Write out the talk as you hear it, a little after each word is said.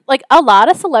like a lot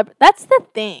of that's the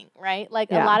thing, right? Like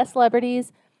a lot of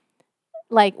celebrities,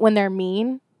 like when they're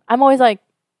mean, I'm always like,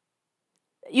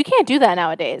 you can't do that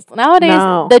nowadays.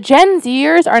 The Gen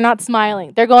Zers are not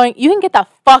smiling. They're going, you can get the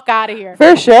fuck out of here.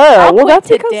 For sure. Well, that's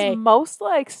because most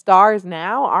like stars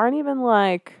now aren't even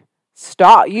like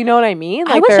you know what I mean?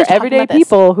 Like they're everyday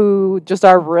people who just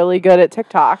are really good at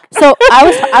TikTok. So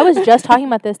I was just talking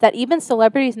about this, that even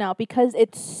celebrities now, because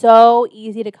it's so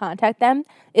easy to contact them,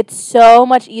 it's so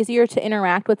much easier to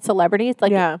interact with celebrities.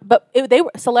 Like, but they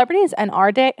were celebrities in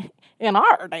our day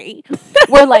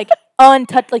were like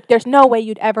untouched. Like, there's no way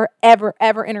you'd ever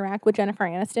interact with Jennifer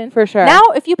Aniston. For sure. Now,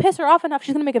 if you piss her off enough,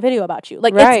 she's gonna make a video about you.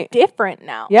 Like, it's different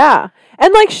now. Yeah,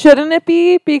 and like, shouldn't it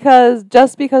be because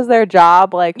their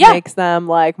job like makes them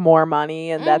like more money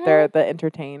and that they're the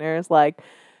entertainers? Like,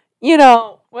 you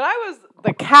know, when I was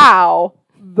the cow,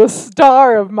 the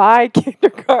star of my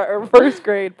kindergarten first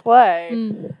grade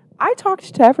play, I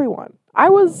talked to everyone. I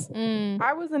was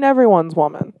an everyone's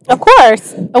woman. Of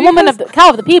course. A woman of the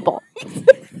cow of the people.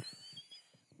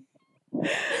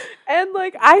 And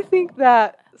like, I think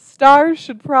that stars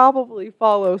should probably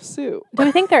follow suit. Do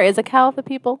we think there is a cow of the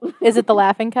people? Is it the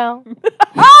laughing cow?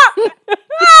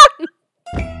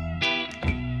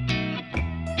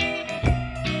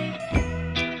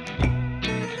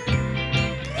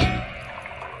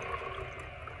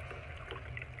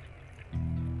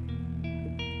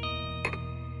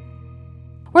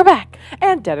 We're back.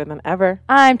 And deader than ever.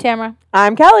 I'm Tamara.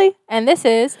 I'm Kelly. And this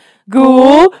is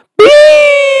Ghoul Bees!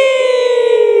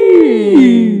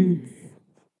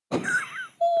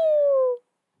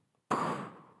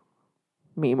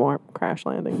 Me more crash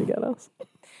landing to get us.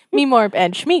 Me Morb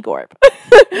and Shmegorb.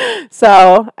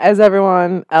 So, as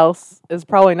everyone else is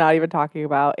probably not even talking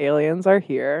about, aliens are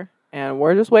here. And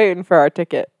we're just waiting for our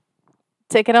ticket.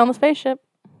 Ticket on the spaceship.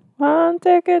 One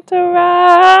ticket to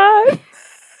ride.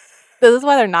 This is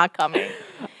why they're not coming.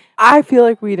 I feel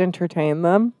like we'd entertain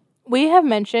them. We have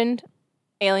mentioned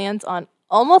aliens on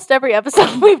almost every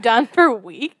episode we've done for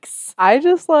weeks. I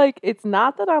just like, it's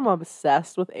not that I'm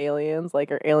obsessed with aliens,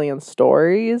 like, or alien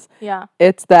stories. Yeah.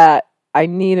 It's that I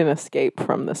need an escape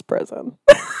from this prison.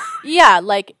 Yeah,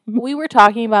 like, we were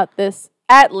talking about this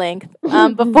at length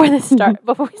before we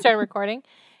started recording.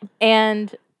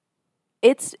 And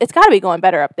it's got to be going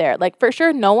better up there. Like, for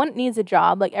sure, no one needs a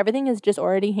job. Like, everything is just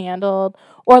already handled.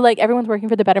 Or, like, everyone's working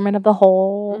for the betterment of the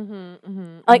whole.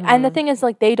 And the thing is,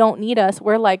 like, they don't need us.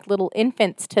 We're, like, little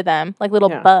infants to them. Like, little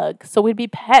bugs. So we'd be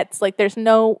pets. Like, there's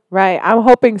no... Right. I'm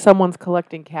hoping someone's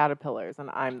collecting caterpillars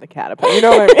and I'm the caterpillar. You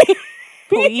know what I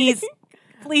mean?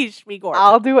 Please, Shmegorp.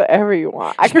 I'll do whatever you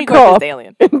want. I could go up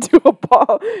alien. Into a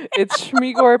ball. It's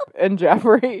Shmegorp and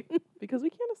Jeffrey. Because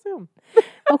we can't assume.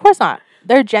 Of course not.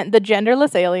 They're the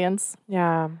genderless aliens.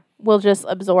 Yeah. Will just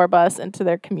absorb us into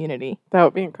their community. That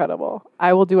would be incredible.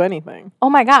 I will do anything. Oh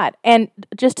my God. And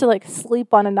just to like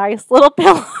sleep on a nice little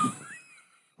pillow.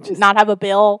 Just not have a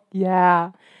bill.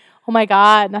 Yeah. Oh my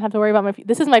God. Not have to worry about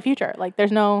this is my future. Like,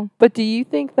 there's no... But do you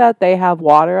think that they have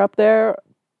water up there?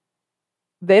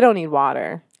 They don't need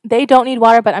water. They don't need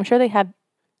water, but I'm sure they have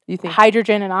you think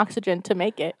hydrogen and oxygen to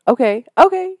make it. Okay.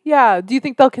 Yeah. Do you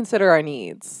think they'll consider our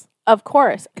needs? Of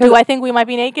course. Do I think we might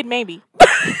be naked? Maybe.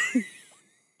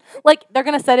 Like, they're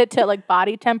going to set it to, like,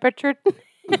 body temperature.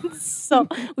 So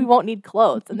we won't need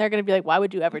clothes. And they're going to be like, why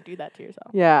would you ever do that to yourself?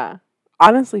 Yeah.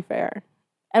 Honestly, fair.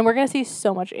 And we're going to see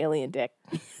so much alien dick.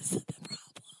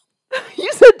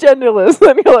 You said genderless,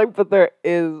 and you're like, but there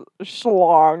is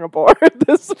schlong aboard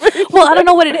this spaceship. Well, I don't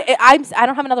know what it is. I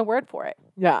don't have another word for it.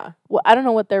 Yeah. Well, I don't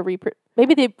know what they're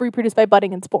maybe they reproduce by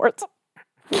budding in sports.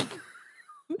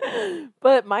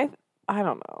 But I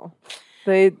don't know.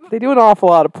 They do an awful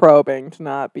lot of probing to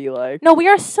not be like... No, we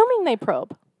are assuming they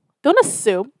probe. Don't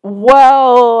assume.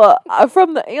 Well,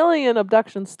 from the alien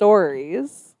abduction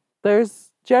stories,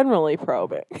 there's generally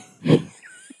probing.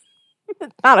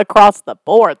 Not across the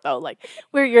board, though. Like,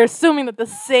 where you're assuming that the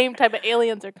same type of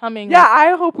aliens are coming. Yeah,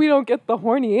 I hope we don't get the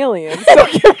horny aliens.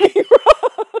 Don't get me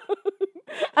wrong.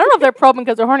 I don't know if they're probing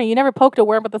because they're horny. You never poked a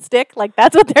worm with a stick. Like,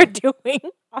 that's what they're doing.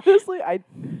 Honestly,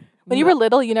 when you were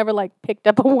little, you never, like, picked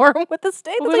up a worm with a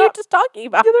stick? That's what you're just talking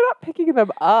about. Yeah, they're not picking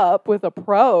them up with a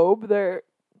probe. They're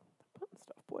putting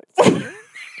stuff places.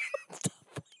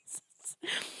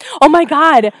 Oh, my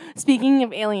God. Speaking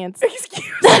of aliens. Excuse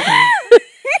me.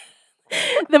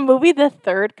 The movie The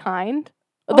Third Kind.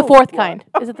 The Fourth Kind.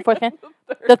 Is it The Fourth Kind?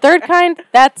 The Third Kind,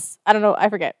 that's, I don't know, I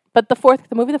forget. But the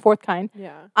movie The Fourth Kind.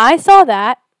 Yeah. I saw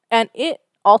that, and it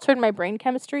altered my brain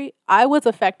chemistry. I was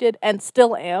affected, and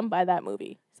still am, by that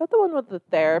movie. that the one with the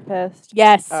therapist?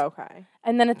 Yes. Okay.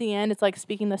 And then at the end, it's like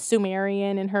speaking the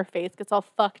Sumerian, and her face gets all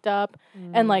fucked up,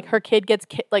 and like her kid gets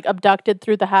like abducted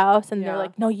through the house, and they're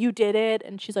like, "No, you did it,"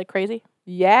 and she's like crazy.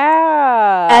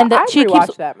 Yeah. And she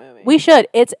keeps that movie. We should.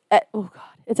 It's at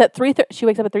it's at 3:30. She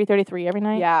wakes up at 3:33 every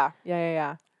night.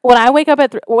 Yeah. When I wake up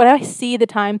when I see the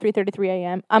time 3:33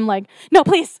 a.m., I'm like, no,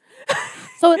 please.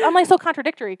 So I'm like so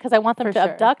contradictory because I want them to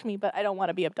abduct me, but I don't want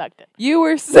to be abducted. You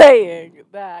were saying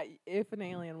that if an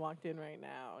alien walked in right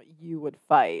now, you would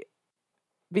fight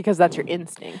because that's your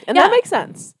instinct, and that makes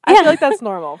sense. I feel like that's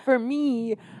normal. For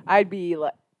me, I'd be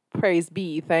like, praise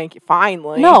be, thank you.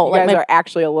 Finally, no, you guys are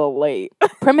actually a little late.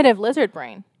 Primitive lizard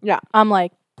brain. Yeah, I'm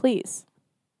like, please.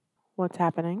 What's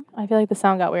happening? I feel like the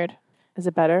sound got weird. Is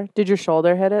it better? Did your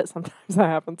shoulder hit it? Sometimes that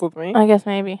happens with me. I guess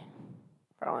maybe.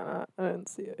 Probably not. I didn't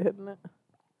see it hitting it.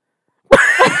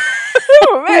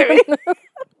 Maybe.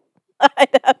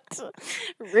 I'd have to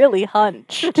really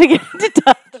hunch to get to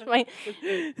touch my.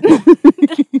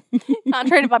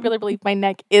 Contrary to popular belief, my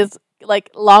neck is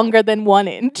like longer than 1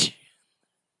 inch.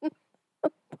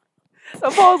 So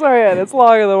balls are in. It's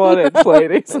longer than 1 inch,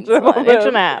 ladies and gentlemen. 1 inch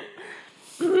and a half.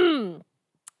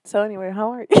 So anyway,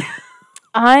 how are you?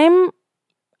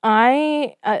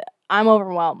 I'm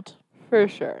overwhelmed. For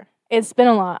sure. It's been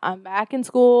a lot. I'm back in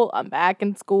school.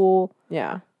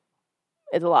 Yeah.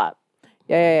 It's a lot.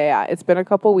 Yeah. It's been a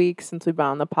couple weeks since we've been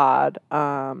on the pod.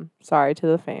 Sorry to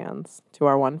the fans, to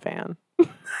our one fan.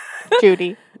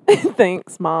 Judy.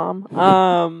 Thanks, Mom.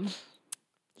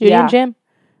 Judy and Jim.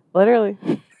 Literally.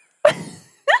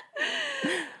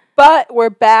 But we're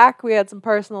back. We had some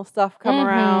personal stuff come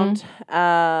around.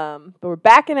 But we're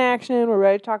back in action. We're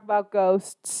ready to talk about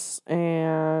ghosts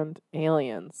and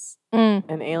aliens.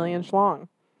 And alien schlong.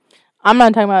 I'm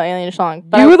not talking about alien schlong.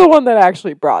 You were the one that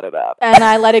actually brought it up. And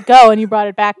I let it go, and you brought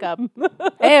it back up.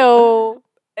 Ayo.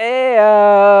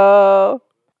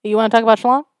 You want to talk about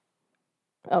schlong?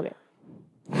 Okay.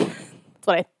 That's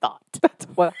what I thought. That's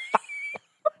what I thought.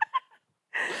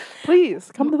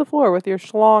 Please, come to the floor with your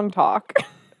schlong talk.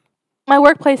 My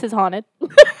workplace is haunted.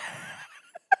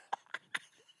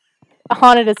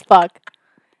 Haunted as fuck.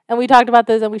 And we talked about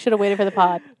this, and we should have waited for the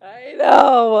pod. I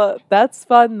know. That's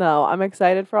fun, though. I'm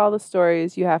excited for all the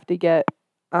stories. You have to get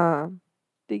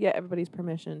everybody's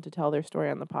permission to tell their story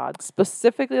on the pod.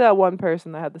 Specifically, that one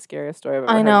person that had the scariest story I've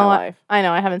ever heard in my life. I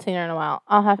know. I haven't seen her in a while.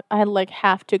 I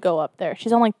have to go up there.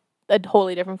 She's on like a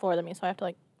totally different floor than me, so I have to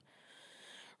like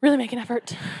really make an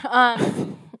effort.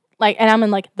 And I'm in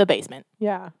like the basement.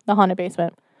 Yeah, the haunted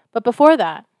basement. But before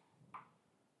that,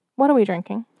 what are we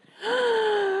drinking?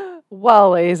 Well,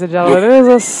 ladies and gentlemen, it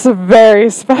is a very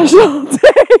special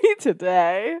day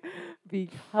today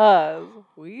because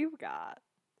we've got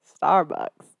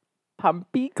Starbucks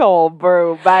Pumpy Cold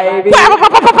Brew, baby. 'Tis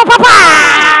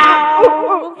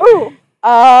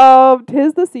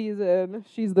the season.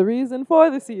 She's the reason for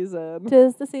the season.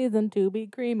 'Tis the season to be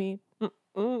creamy.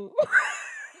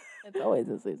 It's always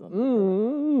the season.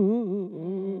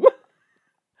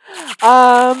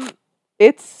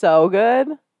 It's so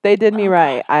good. They did me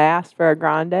right. I asked for a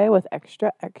grande with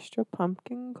extra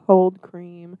pumpkin cold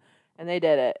cream, and they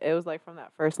did it. It was like from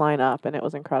that first line up, and it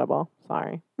was incredible.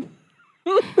 Sorry.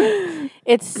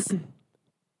 It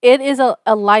is a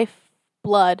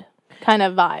lifeblood kind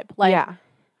of vibe. Like,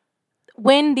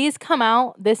 when these come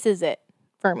out, this is it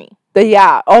for me.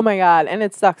 Oh my God. And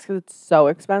it sucks because it's so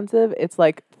expensive. It's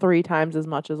like 3 times as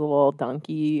much as a little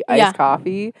Dunky iced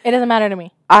coffee. It doesn't matter to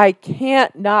me. I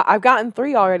can't not. I've gotten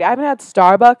 3 already. I haven't had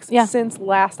Starbucks since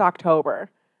last October.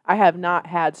 I have not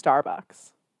had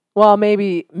Starbucks. Well,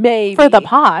 maybe. For the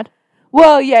pod.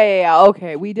 Well, yeah.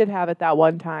 Okay, we did have it that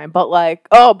one time. But like,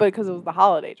 because it was the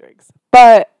holiday drinks.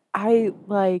 But I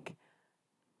like,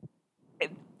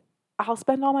 I'll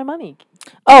spend all my money.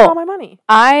 All my money.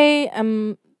 I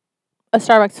am a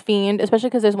Starbucks fiend, especially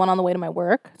because there's one on the way to my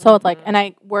work. So it's like, and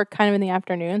I work kind of in the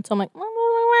afternoon, so I'm like, where's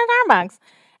Starbucks?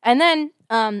 And then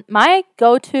my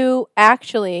go-to,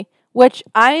 actually, which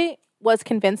I was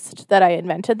convinced that I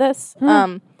invented this,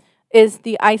 is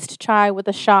the iced chai with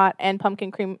a shot and pumpkin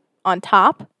cream on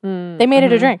top. They made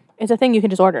it a drink. It's a thing you can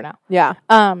just order now. Yeah.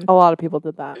 A lot of people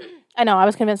did that. I know. I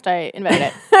was convinced I invented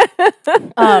it.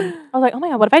 I was like, oh my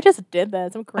God, what if I just did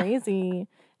this? I'm crazy.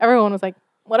 Everyone was like,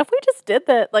 what if we just did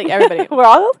that? Like, everybody. We're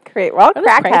all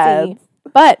crackheads.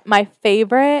 But my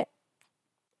favorite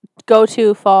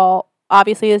go-to fall,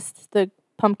 obviously, is the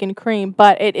pumpkin cream.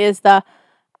 But it is the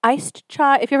iced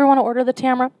chai. If you ever want to order the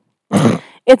Tamra,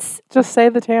 it's... Just say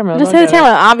the Tamra. Just say the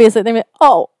Tamra. Obviously. They mean,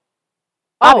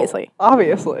 obviously.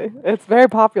 Obviously. It's very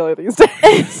popular these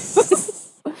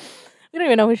days. We don't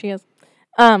even know who she is.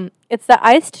 It's the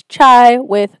iced chai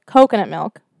with coconut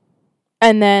milk.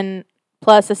 And then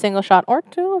plus a single shot or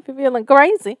two if you're feeling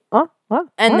crazy.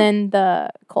 And then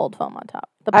the cold foam on top.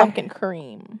 The pumpkin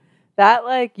cream. That,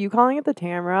 like, you calling it the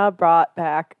Tamara brought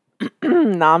back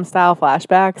nom-style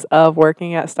flashbacks of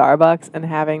working at Starbucks and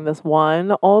having this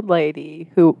one old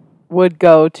lady who would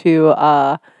go to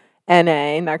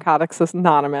NA, Narcotics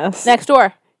Anonymous. Next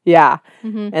door. Yeah.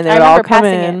 Mm-hmm. And they would all come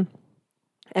in.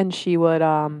 And she would,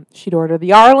 she'd order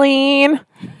the Arlene.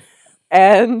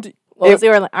 And what was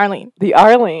the Arlene? The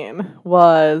Arlene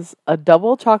was a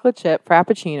double chocolate chip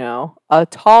frappuccino, a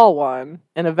tall one,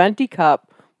 in a venti cup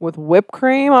with whipped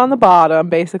cream on the bottom,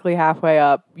 basically halfway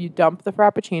up. You dump the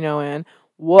frappuccino in,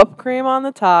 whipped cream on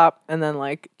the top, and then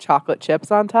like chocolate chips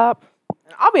on top.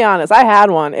 And I'll be honest, I had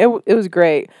one. It was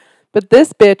great. But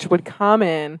this bitch would come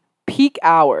in peak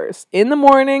hours in the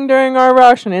morning during our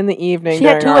rush and in the evening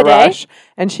during our rush.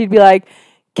 And she'd be like,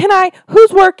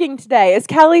 who's working today? Is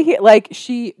Kelly here? Like,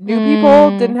 she knew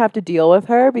people didn't have to deal with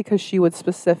her because she would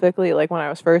specifically, like, when I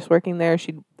was first working there,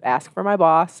 she'd ask for my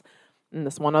boss and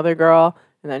this one other girl.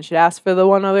 And then she'd ask for the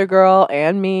one other girl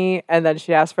and me. And then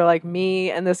she'd ask for, like,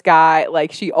 me and this guy.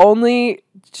 Like, she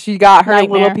got her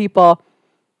little people.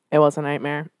 It was a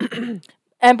nightmare.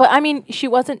 But, I mean, she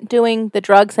wasn't doing the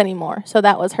drugs anymore. So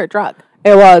that was her drug.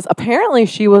 It was. Apparently,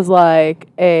 she was, like,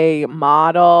 a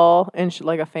model, and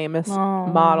like a famous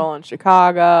model in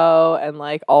Chicago, and,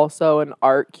 like, also an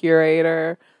art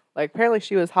curator. Like, apparently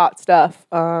she was hot stuff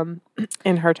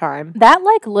in her time. That,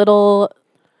 like, little...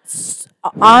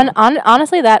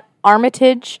 honestly, that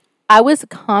Armitage, I was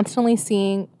constantly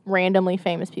seeing randomly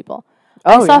famous people.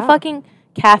 I saw fucking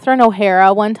Catherine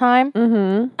O'Hara one time.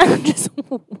 Mm-hmm. just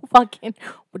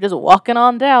walking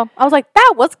on down. I was like,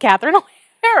 that was Catherine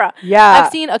O'Hara. Yeah.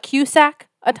 I've seen a Cusack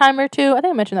a time or two. I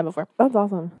think I mentioned that before. That's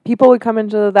awesome. People would come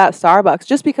into that Starbucks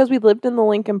just because we lived in the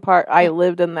Lincoln part. I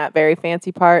lived in that very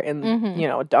fancy part and,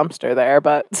 a dumpster there,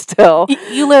 but still.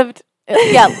 You lived,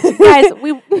 yeah, guys,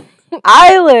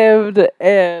 I lived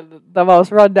in the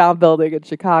most rundown building in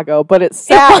Chicago, but it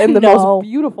sat in the most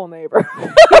beautiful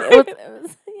neighborhood.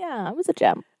 it was a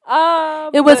gem.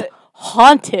 It was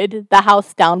haunted, the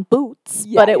house down Boots,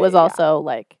 but it was also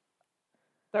like...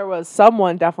 There was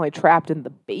someone definitely trapped in the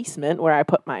basement where I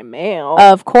put my mail.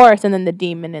 Of course, and then the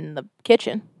demon in the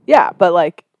kitchen. Yeah, but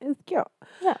like, it's cute.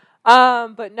 Yeah.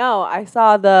 But no, I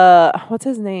saw what's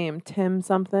his name? Tim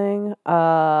something?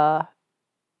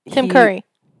 Tim Curry.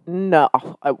 No,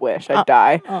 I wish I'd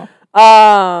die.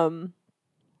 Oh.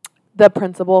 The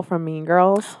principal from Mean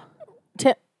Girls.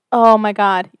 Oh my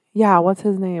God. Yeah, what's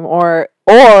his name? Or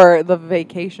the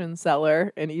vacation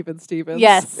seller in Even Stevens.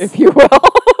 Yes, if you will.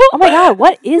 Oh my God,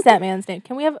 what is that man's name?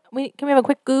 Can we have a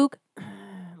quick goog?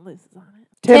 Liz is on it.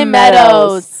 Tim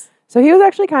Meadows. So he was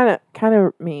actually kind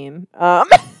of mean.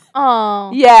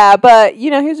 Oh. Yeah, but he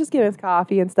was just getting his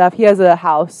coffee and stuff. He has a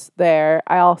house there.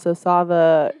 I also saw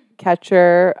the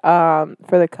catcher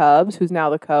for the Cubs, who's now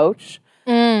the coach.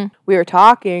 We were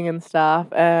talking and stuff,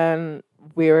 and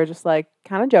we were just like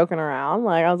kind of joking around.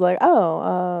 Like, I was like,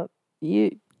 "Oh,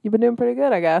 you've been doing pretty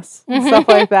good, I guess." And stuff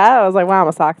like that. I was like, "Wow, I'm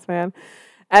a Sox fan."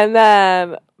 And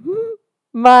then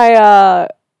my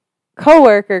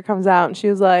coworker comes out and she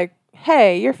was like,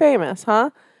 "Hey, you're famous, huh?"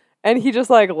 And he just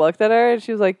like looked at her and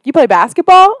she was like, "You play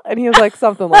basketball?" And he was like,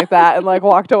 something like that, and like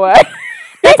walked away.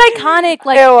 That's iconic.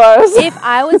 Like, it was. If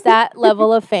I was that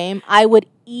level of fame, I would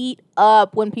eat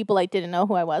up when people like didn't know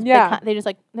who I was. Yeah. They're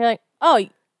like, "Oh,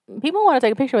 people want to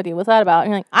take a picture with you. What's that about?" And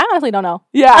you're like, "I honestly don't know."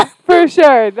 Yeah, for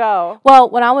sure. No. Well,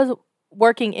 when I was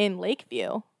working in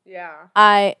Lakeview,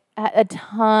 I had a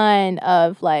ton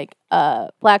of like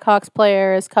Blackhawks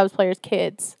players, Cubs players,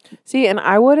 kids. See, and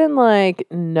I wouldn't like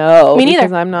know. Me neither.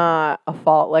 Because I'm not a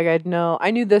fault. Like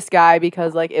I knew this guy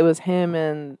because like it was him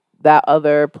and that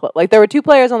other like there were two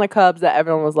players on the Cubs that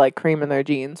everyone was like creaming their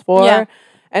jeans for. Yeah.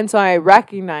 And so I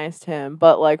recognized him,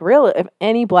 but like really, if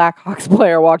any Blackhawks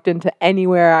player walked into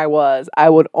anywhere I was, I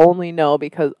would only know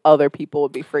because other people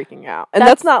would be freaking out. And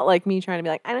that's not like me trying to be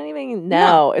like, I don't even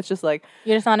know. It's just like...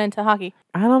 You're just not into hockey.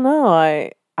 I don't know.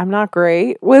 I'm not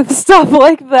great with stuff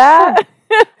like that.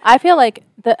 I feel like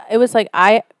it was like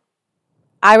I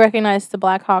recognized the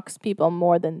Blackhawks people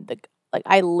more than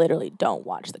I literally don't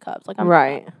watch the Cubs. Like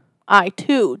I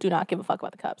too do not give a fuck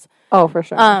about the Cubs. Oh, for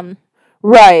sure.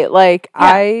 Right, like,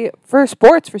 for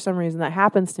sports, for some reason, that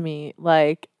happens to me.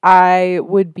 Like, I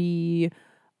would be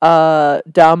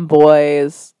dumb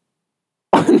boys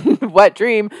wet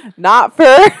dream, not for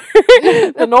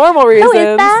the normal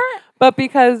reasons, but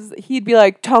because he'd be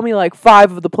like, tell me, like,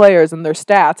 5 of the players and their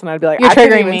stats, and I'd be like, I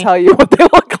can't even tell you what they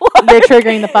look like. You're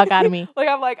triggering the fuck out of me. Like,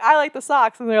 I'm like, I like the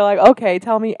Sox, and they're like, okay,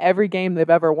 tell me every game they've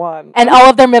ever won. And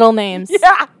all of their middle names.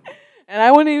 Yeah. And I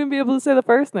wouldn't even be able to say the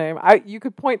first name. You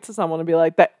could point to someone and be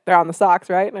like, "That they're on the socks,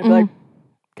 right?" And I'd be like,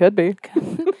 "Could be,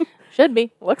 should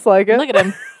be. Looks like it. Look at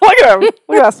him. Look at him.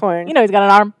 Look at that swing. You know he's got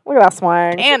an arm. Look at that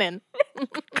swing. Cannon.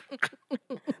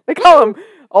 They call him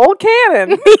Old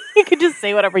Cannon." You could just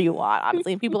say whatever you want,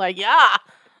 honestly. And people are like, yeah.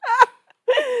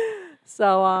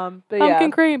 So, but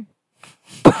Pumpkin cream.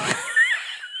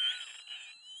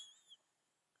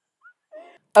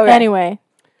 Okay. Anyway,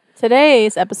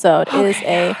 today's episode is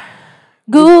a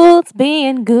ghouls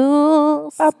being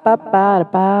ghouls.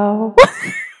 Ba-ba-ba-da-bow.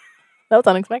 That was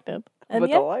unexpected. And But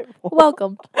yet, delightful.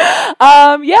 welcome.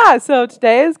 Yeah, so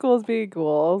today is Ghouls Being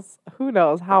Ghouls. Who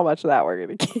knows how much of that we're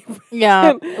going to keep.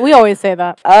 Yeah, we always say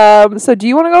that. So do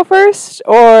you want to go first,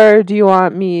 or do you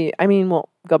want me? I mean, we'll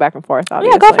go back and forth,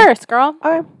 obviously. Yeah, go first, girl.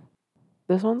 Okay.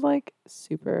 This one's, like,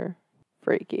 super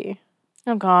freaky.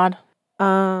 Oh, God.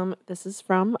 This is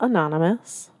from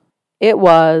Anonymous. It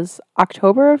was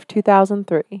October of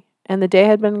 2003, and the day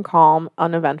had been a calm,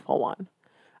 uneventful one.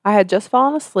 I had just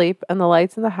fallen asleep, and the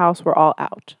lights in the house were all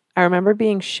out. I remember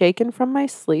being shaken from my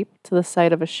sleep to the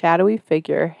sight of a shadowy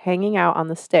figure hanging out on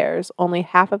the stairs. Only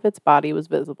half of its body was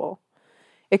visible.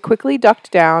 It quickly ducked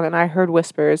down, and I heard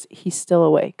whispers, "He's still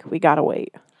awake. We gotta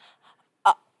wait."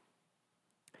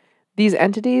 These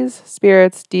entities,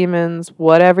 spirits, demons,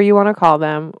 whatever you want to call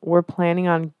them, were planning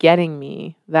on getting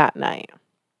me that night.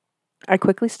 I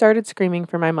quickly started screaming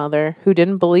for my mother, who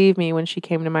didn't believe me when she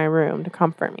came to my room to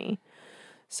comfort me.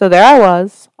 So there I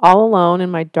was, all alone in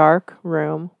my dark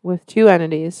room with two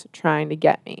entities trying to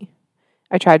get me.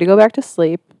 I tried to go back to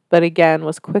sleep, but again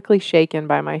was quickly shaken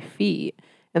by my feet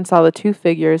and saw the two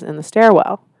figures in the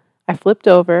stairwell. I flipped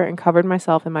over and covered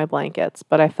myself in my blankets,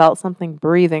 but I felt something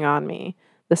breathing on me.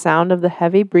 The sound of the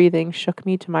heavy breathing shook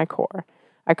me to my core.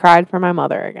 I cried for my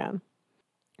mother again.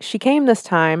 She came this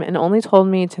time and only told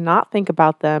me to not think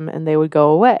about them and they would go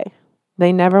away.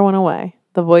 They never went away.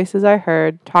 The voices I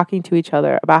heard talking to each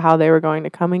other about how they were going to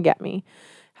come and get me,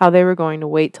 how they were going to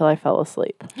wait till I fell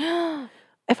asleep.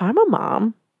 If I'm a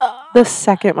mom, the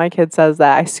second my kid says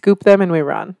that, I scoop them and we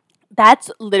run.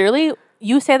 That's literally,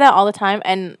 you say that all the time.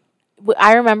 And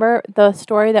I remember the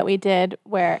story that we did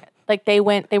where like they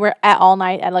were at all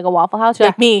night at like a Waffle House. You're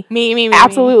like, me.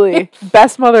 Absolutely.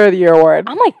 Best Mother of the Year award.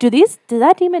 I'm like, does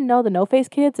that demon know the no-face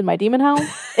kids in my demon home?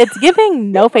 It's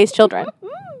giving no-face children.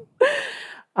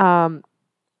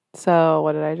 So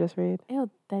what did I just read? Ew,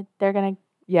 that they're going to...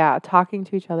 Yeah, talking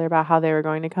to each other about how they were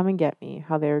going to come and get me,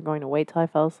 how they were going to wait till I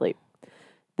fell asleep.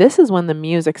 This is when the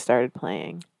music started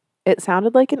playing. It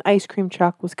sounded like an ice cream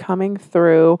truck was coming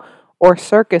through or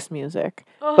circus music.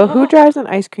 But who drives an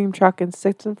ice cream truck and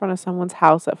sits in front of someone's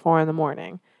house at 4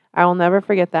 a.m? I will never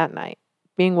forget that night.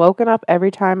 Being woken up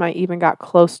every time I even got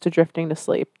close to drifting to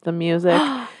sleep. The music,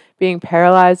 being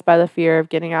paralyzed by the fear of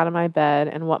getting out of my bed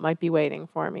and what might be waiting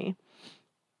for me.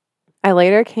 I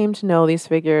later came to know these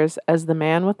figures as the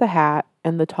man with the hat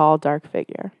and the tall, dark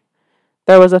figure.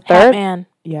 There was a third... man.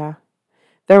 Yeah.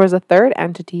 There was a third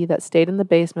entity that stayed in the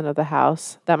basement of the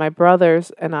house that my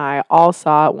brothers and I all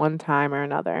saw at one time or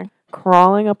another,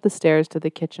 crawling up the stairs to the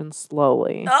kitchen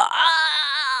slowly.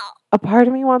 A part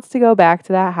of me wants to go back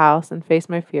to that house and face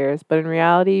my fears, but in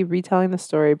reality, retelling the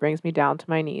story brings me down to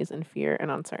my knees in fear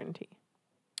and uncertainty.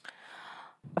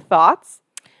 Thoughts?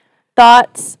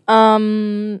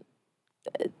 I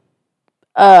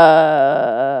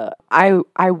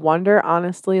wonder,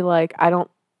 honestly, like, I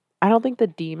don't think the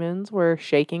demons were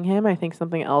shaking him. I think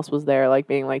something else was there, like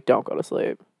being like, don't go to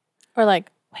sleep. Or like,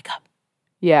 wake up.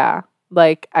 Yeah.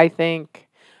 Like, I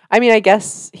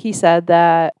guess he said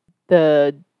that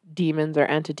the demons or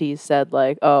entities said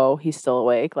like, oh, he's still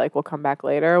awake. Like, we'll come back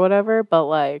later or whatever. But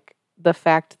like the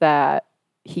fact that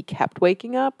he kept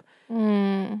waking up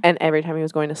and every time he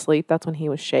was going to sleep, that's when he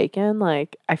was shaken.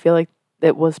 Like, I feel like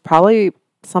it was probably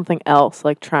something else,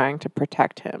 like trying to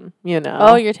protect him, you know?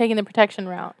 Oh, you're taking the protection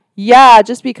route. Yeah,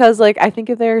 just because, like, I think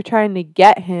if they were trying to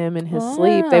get him in his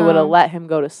sleep, they would have let him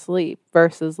go to sleep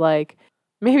versus, like,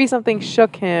 maybe something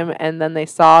shook him and then they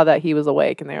saw that he was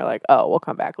awake and they were like, oh, we'll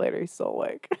come back later. He's still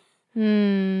awake.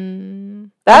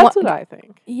 That's what I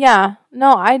think. Yeah.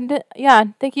 No,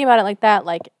 thinking about it like that,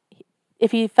 like,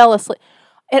 if he fell asleep.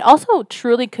 It also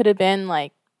truly could have been,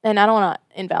 like, and I don't want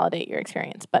to invalidate your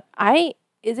experience, but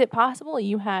is it possible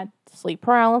you had sleep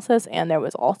paralysis and there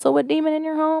was also a demon in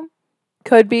your home?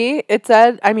 Could be. It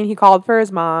said, he called for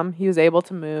his mom. He was able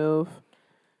to move.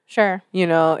 Sure. You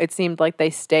know, it seemed like they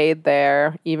stayed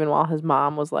there even while his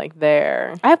mom was, like,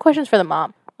 there. I have questions for the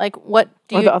mom. Like, what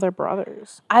do or the other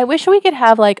brothers. I wish we could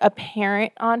have, like, a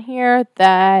parent on here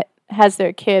that has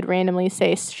their kid randomly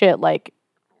say shit like,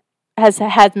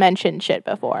 has mentioned shit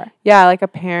before. Yeah, like a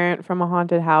parent from a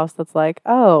haunted house that's like,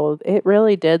 oh, it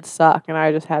really did suck, and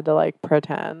I just had to like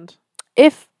pretend.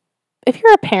 If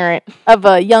you're a parent of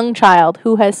a young child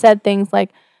who has said things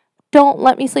like, don't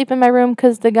let me sleep in my room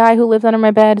because the guy who lives under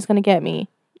my bed is going to get me,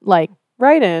 like,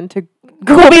 write in to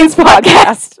ghoulier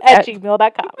at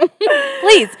gmail.com.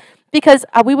 Please, because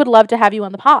we would love to have you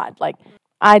on the pod. Like,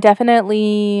 I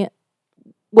definitely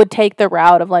would take the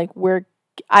route of, like,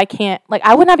 I can't, like,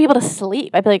 I would not be able to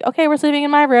sleep. I'd be like, okay, we're sleeping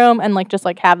in my room, and, like, just,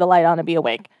 like, have the light on and be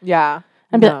awake. Yeah.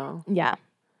 And no. Yeah.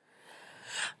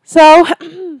 So,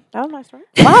 that was my story.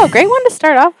 Wow, great one to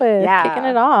start off with. Yeah. Kicking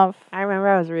it off. I remember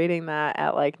I was reading that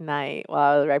at, like, night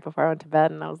while I was right before I went to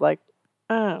bed, and I was like,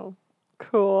 oh,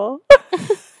 cool.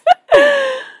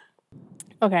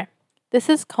 Okay. This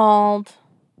is called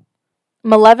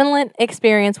Malevolent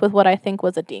Experience with What I Think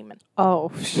Was a Demon.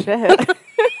 Oh, shit.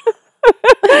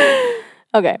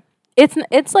 Okay.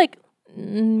 It's like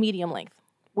medium length.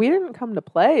 We didn't come to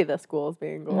play the Schools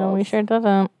Being Ghouls. No, we sure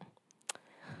didn't.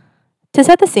 To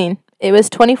set the scene, it was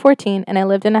 2014 and I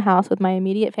lived in a house with my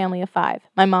immediate family of 5.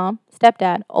 My mom,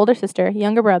 stepdad, older sister,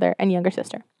 younger brother, and younger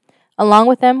sister. Along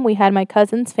with them, we had my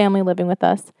cousin's family living with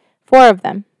us. 4 of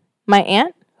them. My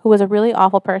aunt, who was a really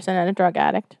awful person and a drug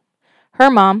addict. Her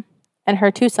mom, and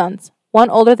her 2 sons. One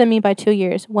older than me by 2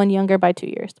 years, one younger by 2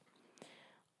 years.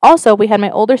 Also, we had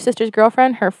my older sister's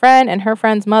girlfriend, her friend, and her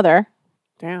friend's mother.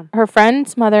 Damn. Her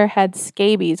friend's mother had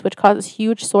scabies, which causes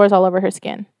huge sores all over her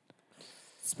skin.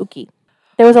 Spooky.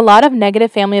 There was a lot of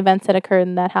negative family events that occurred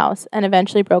in that house and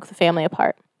eventually broke the family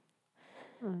apart.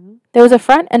 Mm-hmm. There was a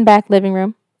front and back living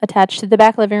room. Attached to the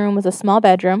back living room was a small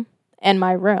bedroom and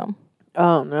my room.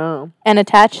 Oh, no. And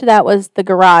attached to that was the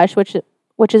garage, which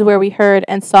is where we heard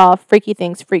and saw freaky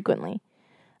things frequently.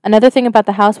 Another thing about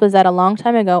the house was that a long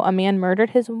time ago, a man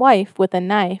murdered his wife with a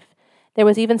knife. There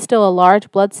was even still a large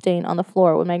blood stain on the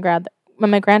floor when my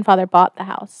grandfather bought the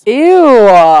house. Ew.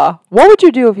 What would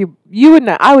you do if you would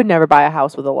not? I would never buy a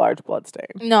house with a large blood stain.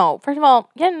 No. First of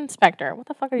all, get an inspector. What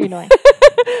the fuck are you doing?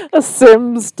 A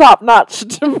Sims top notch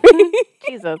to me.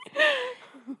 Jesus.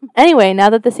 Anyway, now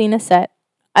that the scene is set,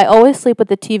 I always sleep with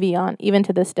the TV on, even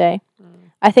to this day.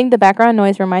 I think the background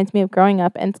noise reminds me of growing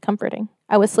up and it's comforting.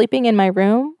 I was sleeping in my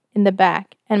room in the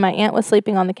back, and my aunt was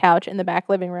sleeping on the couch in the back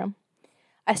living room.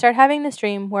 I start having this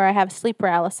dream where I have sleep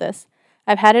paralysis.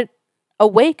 I've had it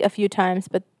awake a few times,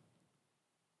 but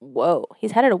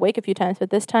he's had it awake a few times, but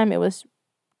this time it was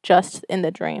just in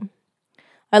the dream.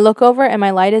 I look over and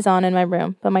my light is on in my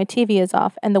room, but my TV is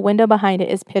off, and the window behind it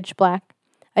is pitch black.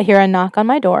 I hear a knock on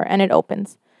my door, and it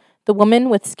opens. The woman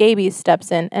with scabies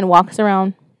steps in and walks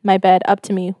around my bed up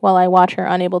to me while I watch her,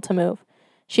 unable to move.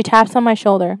 She taps on my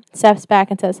shoulder, steps back,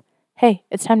 and says, "Hey,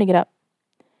 it's time to get up,"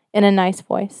 in a nice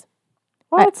voice.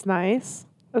 Well, that's nice,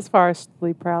 as far as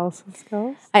sleep paralysis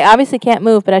goes. I obviously can't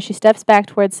move, but as she steps back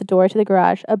towards the door to the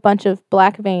garage, a bunch of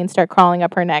black veins start crawling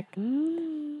up her neck.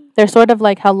 They're sort of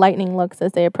like how lightning looks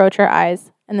as they approach her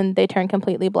eyes, and then they turn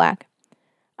completely black.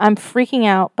 I'm freaking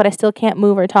out, but I still can't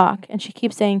move or talk, and she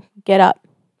keeps saying, "Get up,"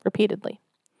 repeatedly.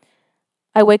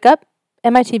 I wake up,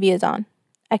 and my TV is on.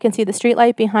 I can see the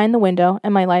streetlight behind the window,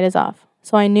 and my light is off.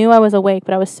 So I knew I was awake,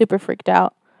 but I was super freaked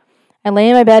out. I lay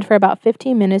in my bed for about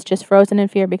 15 minutes, just frozen in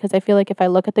fear, because I feel like if I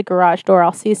look at the garage door,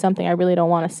 I'll see something I really don't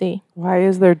want to see. Why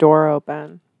is their door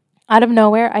open? Out of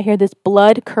nowhere, I hear this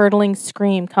blood-curdling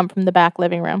scream come from the back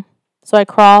living room. So I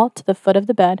crawl to the foot of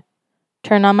the bed,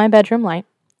 turn on my bedroom light,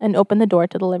 and open the door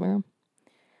to the living room.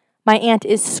 My aunt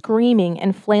is screaming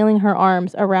and flailing her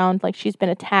arms around like she's been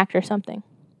attacked or something.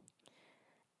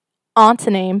 "Aunt's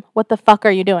name, what the fuck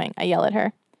are you doing?" I yell at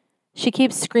her. She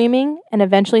keeps screaming and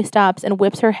eventually stops and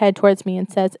whips her head towards me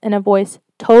and says in a voice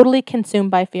totally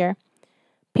consumed by fear,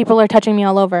 "People are touching me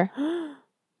all over."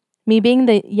 Me being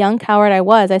the young coward I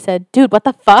was, I said, "Dude, what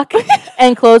the fuck?"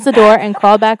 and closed the door and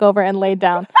crawled back over and laid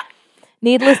down.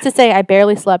 Needless to say, I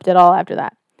barely slept at all after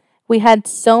that. We had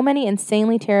so many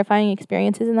insanely terrifying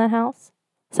experiences in that house.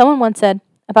 Someone once said,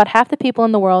 about half the people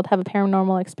in the world have a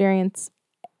paranormal experience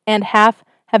and half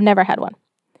have never had one.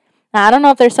 Now, I don't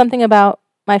know if there's something about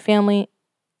my family,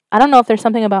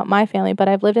 but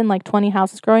I've lived in like 20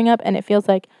 houses growing up, and it feels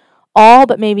like all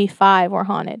but maybe 5 were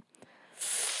haunted.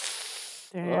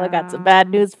 Well, I got some bad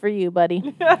news for you,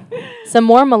 buddy. Some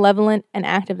more malevolent and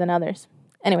active than others.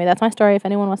 Anyway, that's my story. If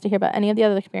anyone wants to hear about any of the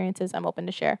other experiences, I'm open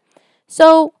to share.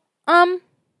 So,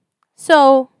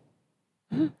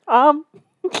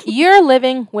 you're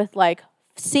living with like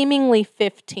seemingly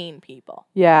 15 people.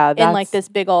 Yeah, that's in like this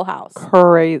big old house.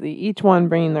 Crazy. Each one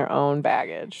bringing their own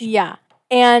baggage. Yeah.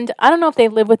 And I don't know if they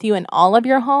live with you in all of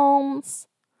your homes.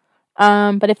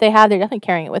 But if they have, they're definitely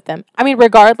carrying it with them. I mean,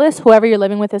 regardless, whoever you're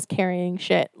living with is carrying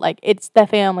shit. Like, it's the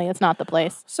family. It's not the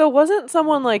place. So wasn't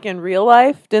someone, like, in real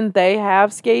life, didn't they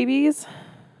have scabies?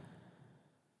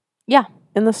 Yeah.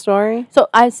 In the story? So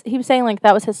he was saying, like,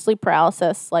 that was his sleep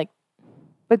paralysis. Like,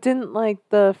 but didn't, like,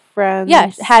 the friends...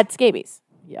 Yeah, had scabies.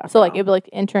 Yeah. So, like, it was, like,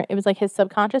 it was, like, his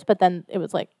subconscious, but then it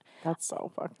was, like... That's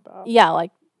so fucked up. Yeah,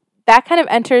 like, that kind of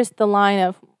enters the line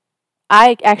of,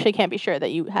 I actually can't be sure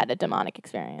that you had a demonic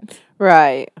experience.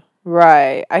 Right.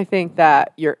 I think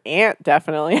that your aunt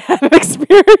definitely had an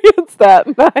experience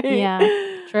that night. Yeah,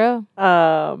 true.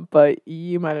 But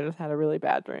you might have just had a really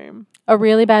bad dream. A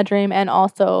really bad dream, and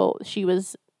also she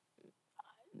was,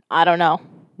 I don't know.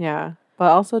 Yeah,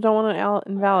 but also don't want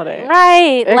to invalidate.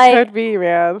 Right. It could be,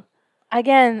 man.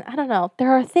 Again, I don't know.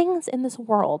 There are things in this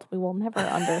world we will never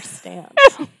understand.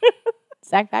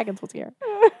 Zach Baggins was here.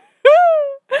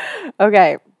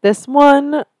 Okay, this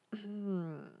one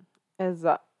is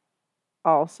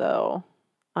also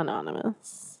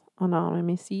anonymous.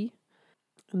 Anonymous-y.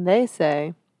 And they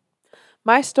say,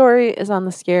 my story is on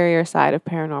the scarier side of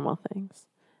paranormal things.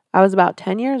 I was about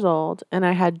 10 years old, and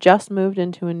I had just moved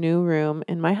into a new room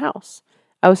in my house.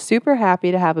 I was super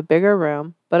happy to have a bigger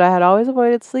room, but I had always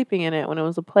avoided sleeping in it when it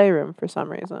was a playroom for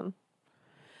some reason.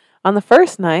 On the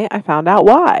first night, I found out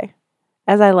why.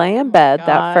 As I lay in bed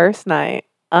that first night,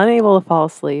 unable to fall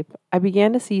asleep, I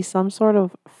began to see some sort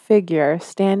of figure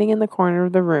standing in the corner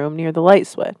of the room near the light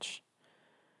switch.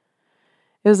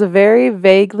 It was a very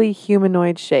vaguely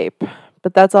humanoid shape,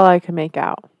 but that's all I could make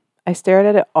out. I stared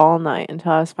at it all night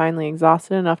until I was finally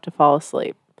exhausted enough to fall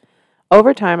asleep.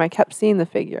 Over time, I kept seeing the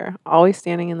figure, always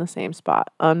standing in the same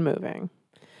spot, unmoving.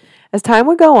 As time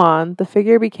would go on, the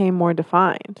figure became more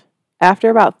defined. After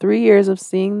about 3 years of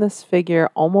seeing this figure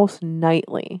almost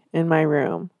nightly in my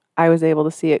room, I was able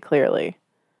to see it clearly.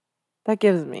 That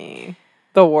gives me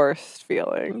the worst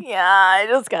feeling. Yeah, I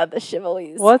just got the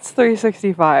shivelies. What's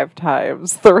 365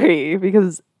 times 3?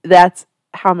 Because that's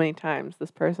how many times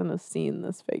this person has seen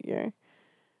this figure.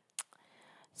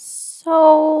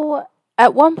 So,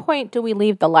 at one point, do we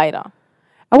leave the light on?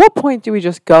 At what point do we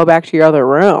just go back to your other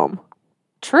room?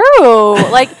 True.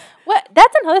 Like, what?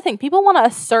 That's another thing. People want to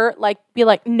assert, like, be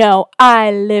like, no,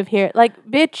 I live here. Like,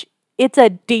 bitch, it's a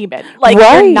demon. Like,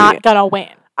 right. You're not gonna win.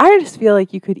 I just feel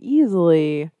like you could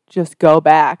easily just go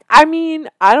back. I mean,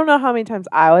 I don't know how many times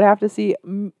I would have to see,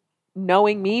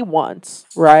 knowing me once,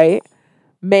 right?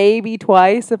 Maybe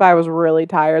twice if I was really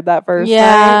tired that first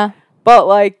night. But,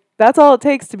 like, that's all it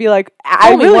takes to be like,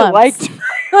 I only really once.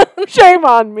 liked shame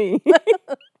on me.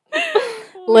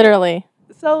 Literally.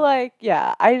 So, like,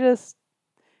 yeah,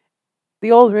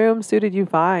 the old room suited you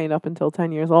fine up until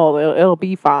 10 years old. It'll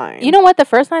be fine. You know what? The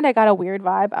first night I got a weird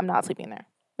vibe, I'm not sleeping there.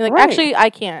 You're like, right. Actually,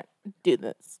 I can't do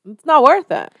this. It's not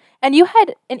worth it. And you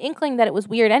had an inkling that it was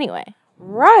weird anyway.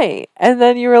 Right. And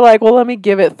then you were like, well, let me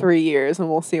give it 3 years and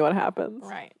we'll see what happens.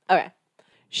 Right. Okay.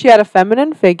 She had a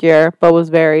feminine figure, but was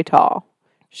very tall.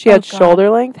 She had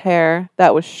shoulder-length hair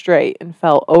that was straight and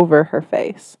fell over her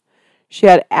face. She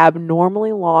had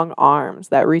abnormally long arms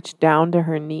that reached down to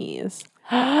her knees.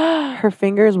 Her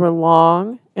fingers were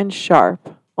long and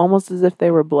sharp, almost as if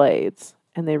they were blades,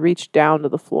 and they reached down to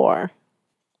the floor.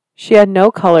 She had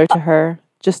no color to her,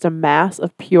 just a mass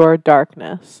of pure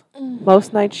darkness.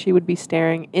 Most nights she would be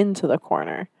staring into the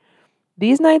corner.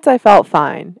 These nights I felt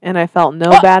fine, and I felt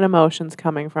no bad emotions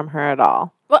coming from her at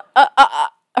all.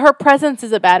 Her presence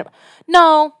is a bad...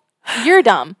 No, you're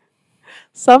dumb.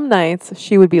 Some nights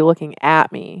she would be looking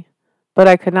at me, but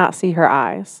I could not see her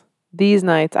eyes. These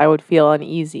nights I would feel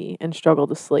uneasy and struggle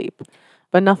to sleep,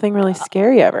 but nothing really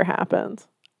scary ever happened.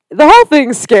 The whole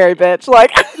thing's scary, bitch.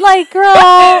 Like, girl.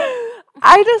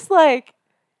 I just, like,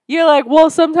 you're like, well,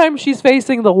 sometimes she's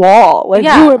facing the wall. Like,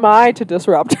 who am I to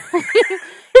disrupt her?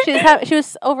 She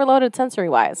was overloaded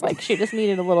sensory-wise. Like, she just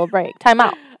needed a little break. Time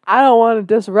out. I don't want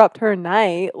to disrupt her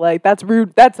night. Like, that's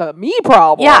rude. That's a me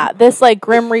problem. Yeah, this, like,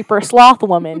 Grim Reaper sloth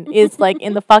woman is, like,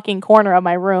 in the fucking corner of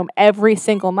my room every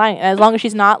single night. And as long as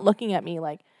she's not looking at me,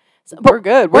 like... we're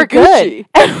good. We're good.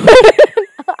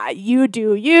 You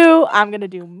do you. I'm going to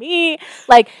do me.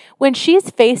 Like, when she's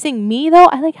facing me, though,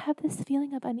 I, like, have this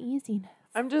feeling of uneasiness.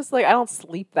 I'm just, like, I don't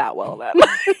sleep that well then.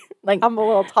 Like, I'm a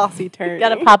little tossy-turny.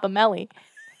 Gotta pop a melly.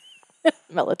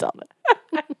 Melatonin.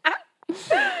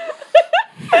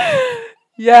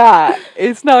 Yeah,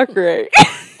 it's not great.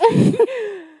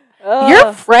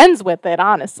 You're friends with it,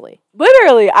 honestly.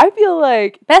 Literally, I feel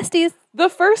like besties. The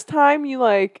first time you,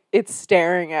 like, it's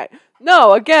staring at...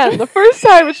 No, again, the first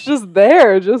time it's just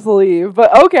there, just leave.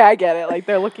 But okay, I get it. Like,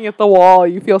 they're looking at the wall.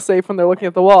 You feel safe when they're looking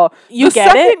at the wall. You the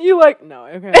get it? You, like... No,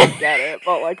 okay, I get it.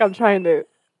 But, like, I'm trying to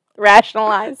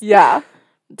rationalize. Yeah.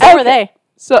 So were they.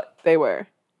 So they were.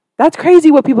 That's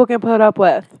crazy what people can put up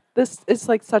with. This is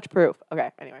like such proof.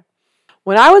 Okay, anyway.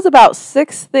 When I was about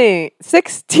 16,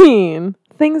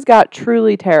 things got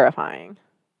truly terrifying.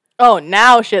 Oh,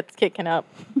 now shit's kicking up.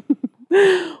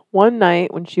 One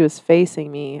night when she was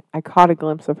facing me, I caught a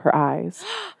glimpse of her eyes.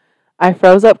 I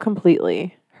froze up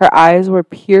completely. Her eyes were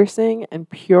piercing and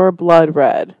pure blood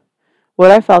red. What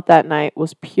I felt that night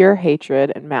was pure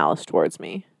hatred and malice towards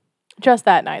me. Just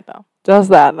that night, though. Just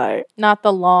that night. Not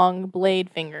the long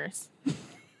blade fingers.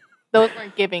 Those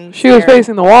weren't giving. She was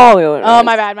facing the wall the other night. Oh,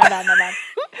 my bad.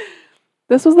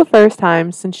 This was the first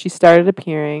time since she started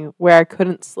appearing where I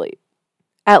couldn't sleep.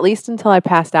 At least until I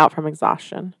passed out from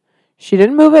exhaustion. She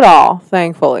didn't move at all,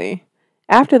 thankfully.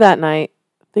 After that night,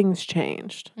 things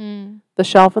changed. The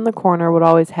shelf in the corner would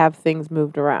always have things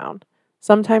moved around.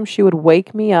 Sometimes she would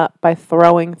wake me up by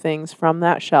throwing things from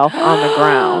that shelf on the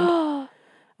ground.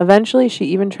 Eventually, she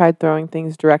even tried throwing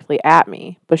things directly at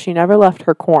me, but she never left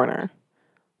her corner.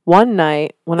 One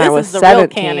night, when I was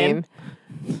 17...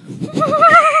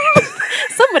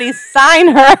 Somebody sign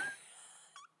her.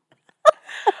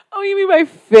 Oh, you mean my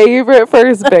favorite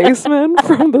first baseman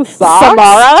from the Sox?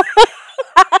 Samara?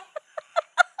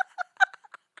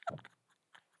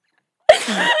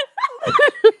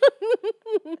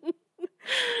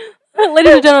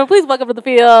 Ladies and gentlemen, please welcome to the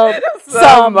field,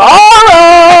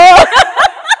 Samara!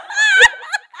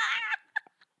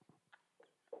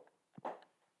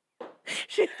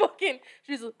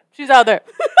 She's out there.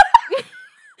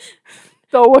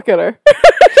 Don't look at her.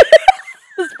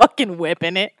 Just fucking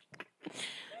whipping it.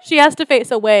 She has to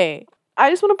face away. I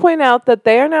just want to point out that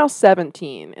they are now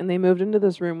 17, and they moved into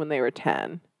this room when they were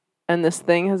 10. And this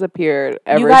thing has appeared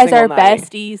every single night. You guys are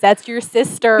besties. That's your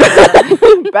sister.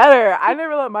 Better. I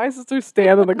never let my sister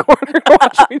stand in the corner and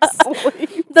watch me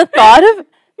sleep.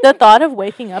 The thought of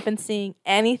waking up and seeing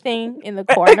anything in the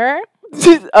corner.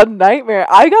 It's a nightmare.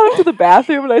 I got into the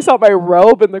bathroom and I saw my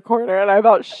robe in the corner and I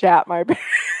about shat my pants.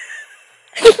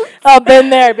 I've been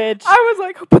there, bitch. I was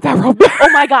like, put that robe back. Oh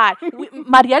my god.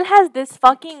 Mariel has this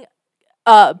fucking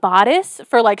bodice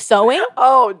for like sewing.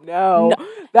 Oh no.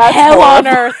 That's hell on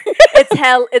earth. It's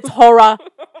hell. It's horror.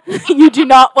 You do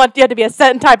not want there to be a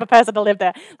certain type of person to live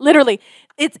there. Literally.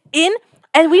 It's in,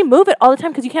 and we move it all the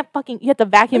time because you have to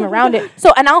vacuum around it.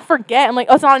 So, and I'll forget. I'm like,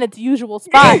 oh, it's not in its usual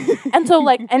spot. And so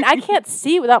like, and I can't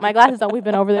see without my glasses on. We've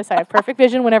been over this. I have perfect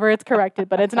vision whenever it's corrected,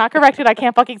 but it's not corrected. I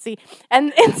can't fucking see.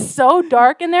 And it's so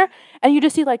dark in there. And you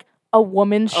just see like a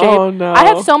woman's shape. Oh no. I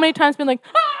have so many times been like,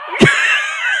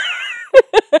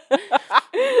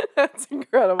 that's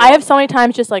incredible. I have so many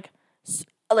times just like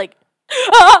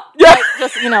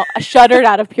just shuddered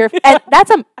out of pure. And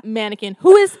that's a mannequin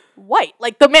who is white.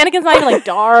 Like the mannequin's not even like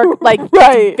dark, like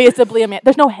right. Visibly a man.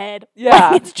 There's no head.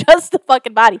 Yeah, like, it's just the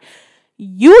fucking body.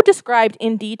 You described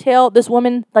in detail this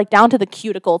woman like down to the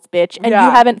cuticles, bitch, and you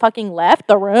haven't fucking left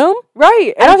the room.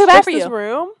 Right. I don't feel bad for this you.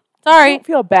 Room. Sorry. You don't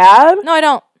feel bad? No, I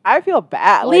don't. I feel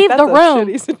bad. Leave that's the room.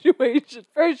 A shitty situation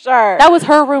for sure. That was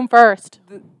her room first.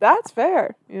 That's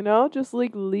fair. Just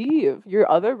like leave. Your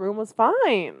other room was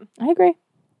fine. I agree.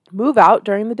 Move out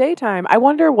during the daytime. I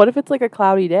wonder, what if it's like a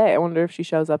cloudy day? I wonder if she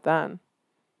shows up then.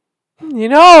 Some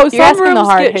rooms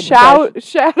get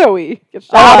shadowy. Get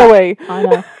shadowy. I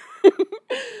know.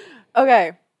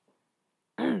 Okay.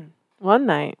 One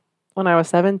night when I was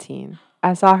 17,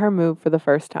 I saw her move for the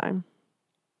first time.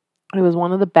 It was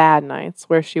one of the bad nights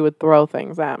where she would throw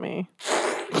things at me.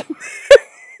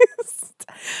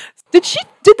 Did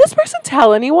this person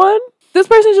tell anyone? This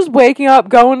person's just waking up,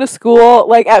 going to school,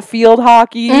 like at field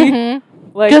hockey.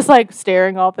 Mm-hmm. Like, just like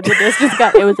staring off at the distance.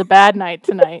 It was a bad night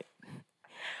tonight.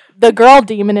 The girl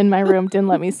demon in my room didn't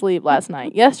let me sleep last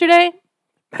night. Yesterday,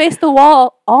 faced the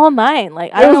wall all night.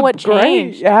 Like, I don't know what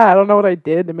changed. Yeah, I don't know what I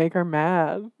did to make her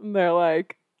mad. And they're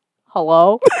like,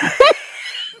 hello?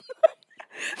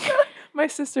 My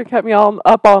sister kept me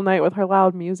up all night with her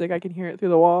loud music. I can hear it through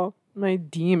the wall. My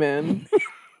demon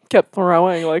kept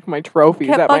throwing like my trophies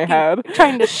at my head.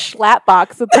 Trying to slap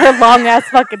box with her long ass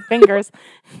fucking fingers.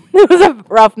 It was a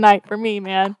rough night for me,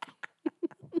 man.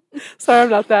 Sorry, I'm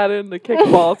not that into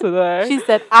kickball today. She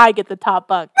said, I get the top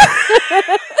buck.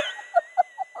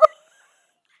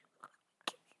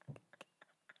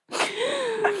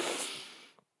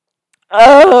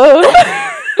 Oh.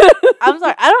 I'm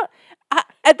sorry.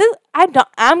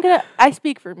 I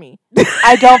speak for me.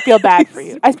 I don't feel bad for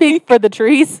you. I speak for the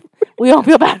trees. We don't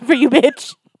feel bad for you,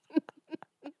 bitch.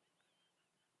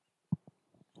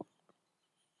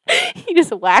 You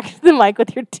just whacked the mic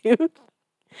with your tooth.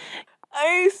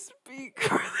 I speak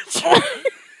for the trees.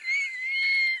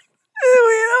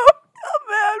 We don't feel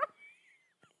bad.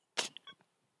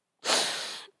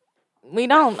 We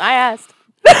don't. I asked.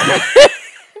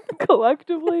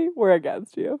 Collectively, we're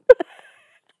against you.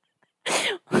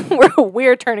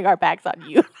 We're turning our backs on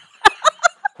you.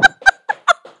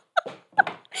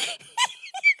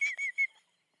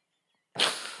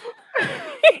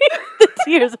 The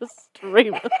tears are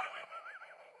streaming.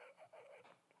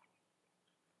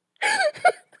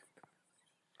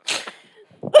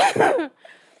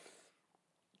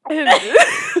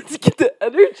 Let's get the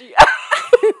energy out.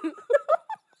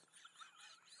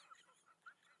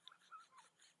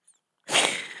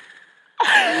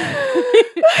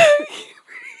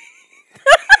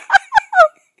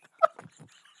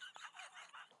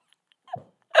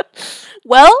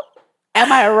 Well,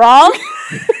 am I wrong?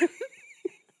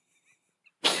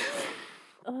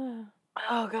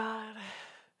 Oh God.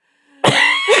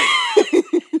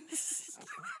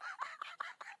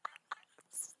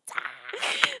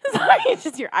 Sorry, it's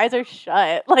just your eyes are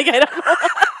shut. Like, I don't know.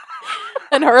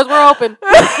 And hers were open.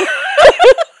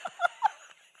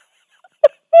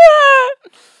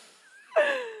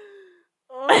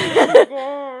 Oh my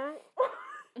God.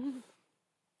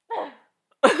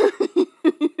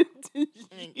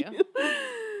 Thank you.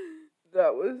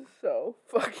 That was so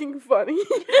fucking funny.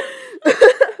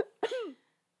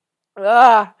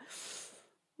 Ah.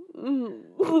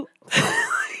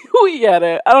 We get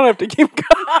it. I don't have to keep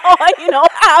going. You know,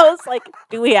 I was like,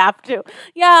 do we have to?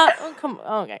 Yeah. Oh, come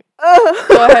on. Okay.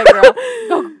 Go ahead, girl.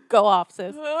 Go off,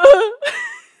 sis.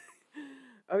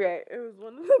 Okay, it was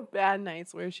one of the bad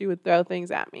nights where she would throw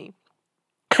things at me.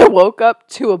 I woke up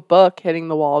to a book hitting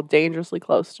the wall dangerously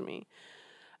close to me.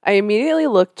 I immediately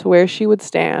looked to where she would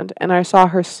stand, and I saw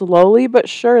her slowly but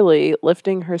surely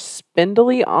lifting her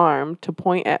spindly arm to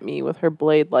point at me with her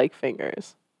blade-like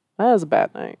fingers. That was a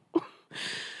bad night.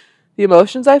 The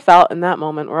emotions I felt in that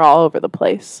moment were all over the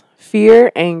place.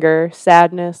 Fear, anger,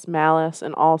 sadness, malice,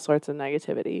 and all sorts of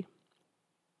negativity.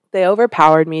 They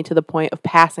overpowered me to the point of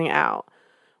passing out.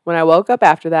 When I woke up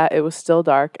after that, it was still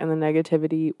dark, and the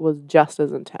negativity was just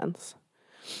as intense.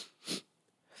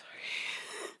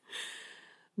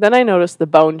 Then I noticed the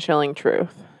bone-chilling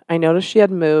truth. I noticed she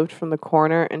had moved from the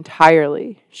corner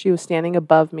entirely. She was standing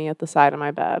above me at the side of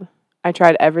my bed. I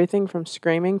tried everything from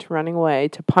screaming to running away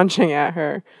to punching at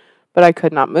her, but I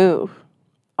could not move.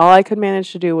 All I could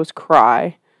manage to do was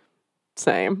cry.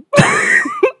 Same.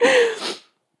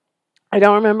 I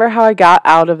don't remember how I got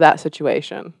out of that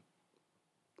situation.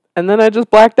 And then I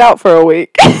just blacked out for a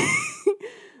week.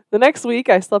 The next week,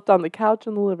 I slept on the couch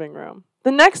in the living room.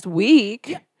 The next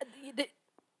week...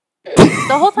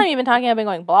 The whole time you've been talking, I've been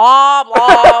going blah blah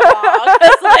blah.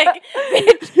 Cause like,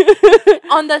 bitch,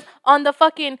 on the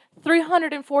fucking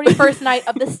 341st night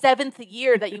of the 7th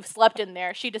year that you've slept in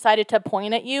there, she decided to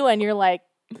point at you, and you're like,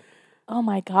 oh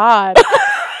my God.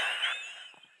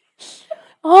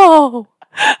 Oh,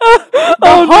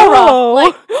 horror. No.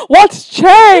 Like, what's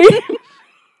changed?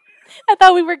 I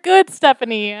thought we were good,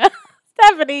 Stephanie.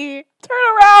 Stephanie, Turn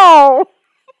around.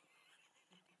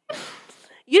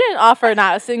 you didn't offer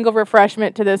not a single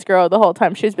refreshment to this girl the whole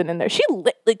time she's been in there.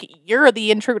 Like, you're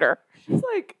the intruder. She's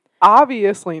like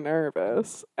obviously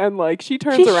nervous, and like she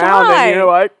turns She's around shy. and you're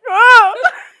like, ah!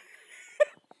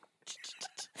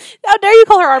 How dare you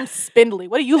call her arm spindly?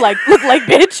 What do you look like,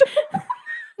 bitch?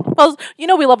 You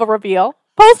know we love a reveal.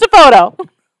 Post a photo.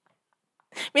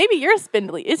 Maybe you're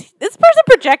spindly. Is this person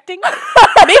projecting?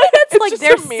 Maybe that's like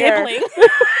their sibling.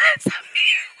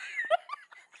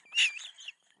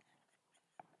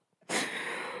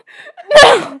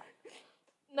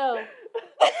 No.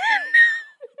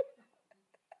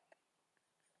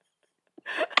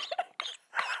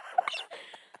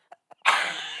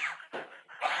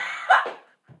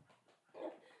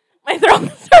 My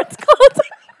throat starts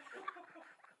closing.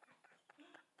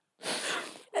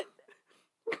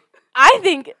 I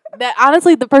think that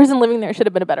honestly, the person living there should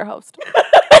have been a better host.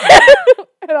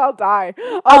 And I'll die.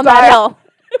 On that hill,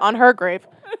 on her grave.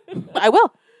 I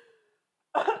will.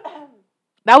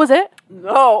 That was it?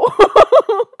 No.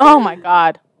 Oh my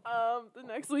God. The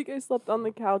next week I slept on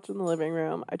the couch in the living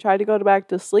room. I tried to go back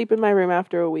to sleep in my room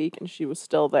after a week, and she was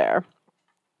still there.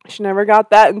 She never got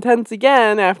that intense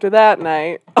again after that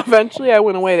night. Eventually I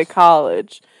went away to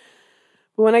college.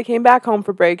 But when I came back home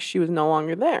for break, she was no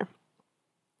longer there.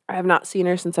 I have not seen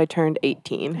her since I turned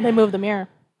 18. They moved the mirror.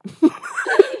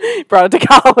 Brought it to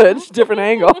college, different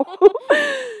angle.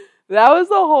 That was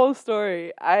the whole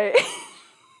story. I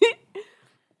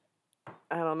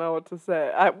don't know what to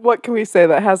say. What can we say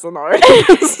that hasn't already?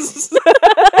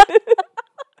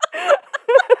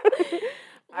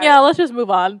 Yeah, let's just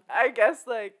move on. I guess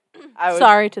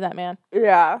Sorry to that man.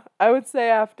 Yeah, I would say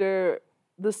after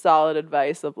the solid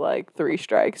advice of 3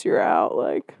 strikes, you're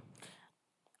out.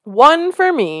 1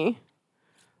 for me.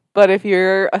 But if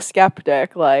you're a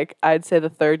skeptic, like, I'd say the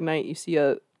 3rd night you see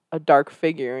a dark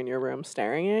figure in your room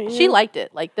staring at you. She liked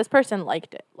it. Like, this person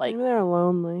liked it. Like, maybe they're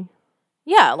lonely.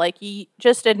 Yeah, like, you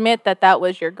just admit that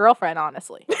was your girlfriend,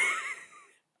 honestly.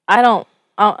 I don't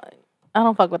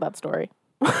fuck with that story.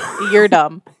 You're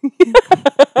dumb.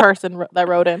 Person that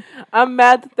wrote in. I'm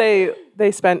mad that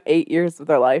they spent 8 years of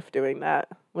their life doing that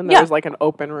when there was, like, an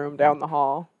open room down the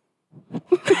hall.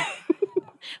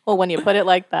 Well, when you put it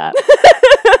like that.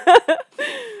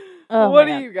 What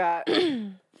do you got?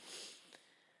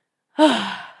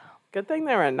 Good thing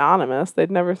they're anonymous.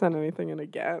 They'd never send anything in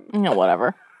again. Yeah,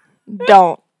 whatever.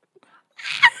 Don't.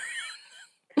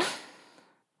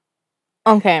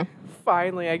 Okay.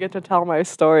 Finally, I get to tell my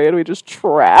story and we just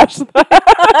trash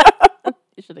that.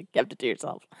 You should have kept it to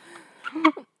yourself.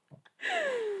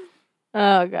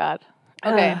 Oh, God.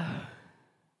 Okay.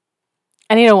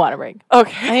 I need a water break.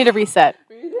 Okay. I need a reset.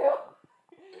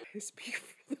 I speak for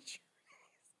the trees.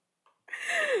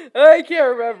 I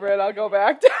can't remember it. I'll go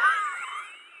back to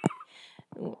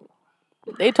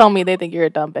They told me they think you're a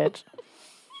dumb bitch.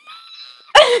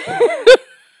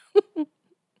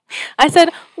 I said,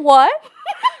 what?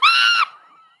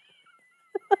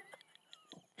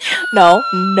 No,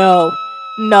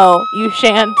 you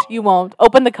shan't. You won't.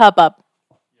 Open the cup up.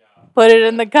 Put it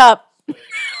in the cup.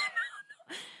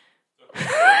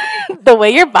 The way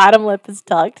your bottom lip is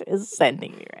tucked is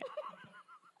sending me right.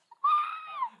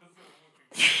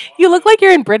 You look like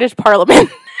you're in British Parliament.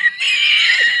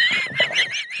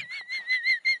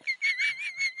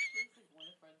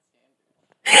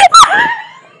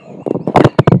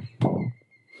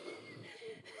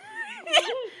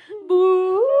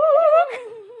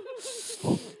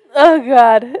 Oh,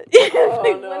 God. Oh,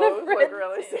 no. It's like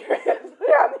really seriously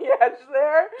on the edge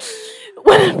there.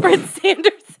 Winifred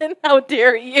Sanderson, how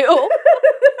dare you?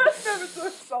 I've never been so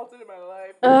insulted in my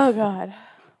life. Oh, God.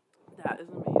 That is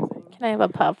amazing. Can I have a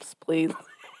puffs, please?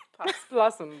 Puffs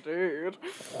plus indeed.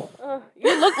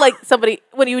 You look like somebody,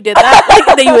 when you did that, like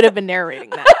that you would have been narrating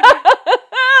that.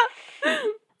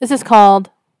 This is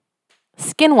called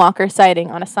Skinwalker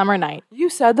Sighting on a Summer Night. You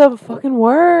said the fucking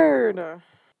word.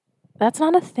 That's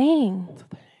not a thing.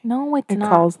 No, it's not. It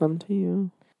calls them to you.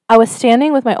 I was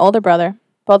standing with my older brother,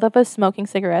 both of us smoking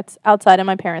cigarettes, outside of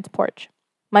my parents' porch.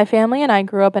 My family and I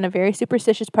grew up in a very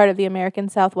superstitious part of the American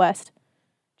Southwest.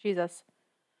 Jesus.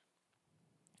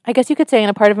 I guess you could say in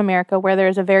a part of America where there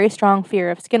is a very strong fear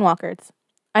of skinwalkers.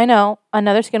 I know,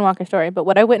 another skinwalker story, but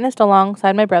what I witnessed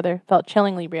alongside my brother felt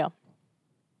chillingly real.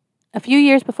 A few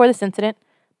years before this incident,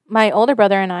 my older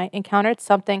brother and I encountered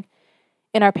something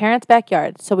in our parents'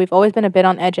 backyard, so we've always been a bit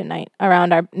on edge at night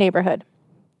around our neighborhood.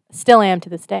 Still am to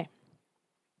this day.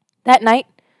 That,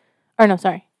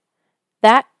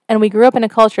 and we grew up in a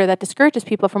culture that discourages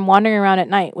people from wandering around at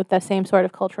night with that same sort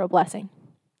of cultural blessing.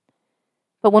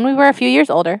 But when we were a few years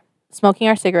older, smoking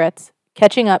our cigarettes,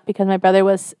 catching up because my brother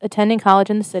was attending college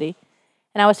in the city,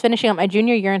 and I was finishing up my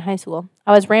junior year in high school,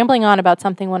 I was rambling on about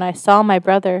something when I saw my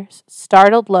brother's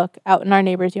startled look out in our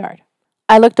neighbor's yard.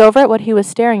 I looked over at what he was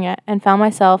staring at and found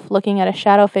myself looking at a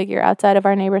shadow figure outside of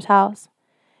our neighbor's house.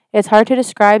 It's hard to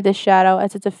describe this shadow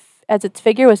as its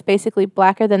figure was basically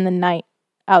blacker than the night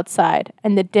outside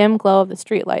and the dim glow of the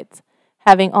streetlights,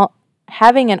 having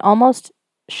an almost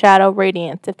shadow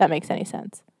radiance, if that makes any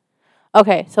sense.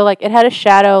 Okay, so like it had a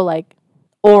shadow like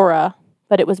aura,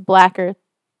 but it was blacker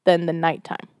than the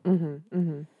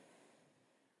nighttime.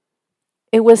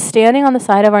 It was standing on the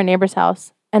side of our neighbor's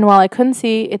house, and while I couldn't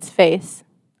see its face,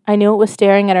 I knew it was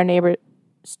staring at our neighbor's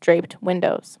draped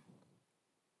windows.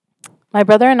 My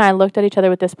brother and I looked at each other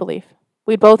with disbelief.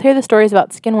 We'd both hear the stories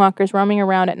about skinwalkers roaming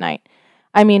around at night.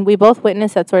 I mean, we both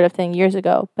witnessed that sort of thing years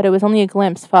ago, but it was only a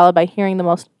glimpse followed by hearing the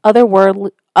most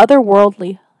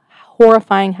otherworldly,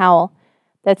 horrifying howl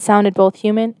that sounded both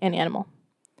human and animal.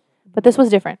 But this was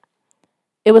different.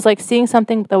 It was like seeing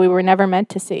something that we were never meant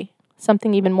to see,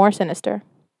 something even more sinister.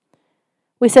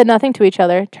 We said nothing to each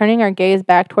other, turning our gaze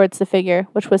back towards the figure,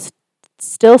 which was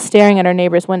still staring at our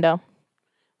neighbor's window.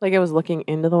 Like it was looking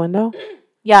into the window?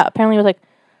 Yeah, apparently it was like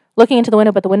looking into the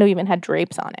window, but the window even had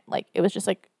drapes on it. Like it was just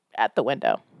like at the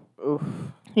window. Oof.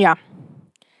 Yeah.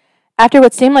 After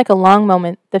what seemed like a long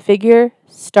moment, the figure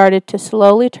started to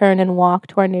slowly turn and walk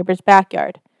to our neighbor's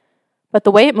backyard. But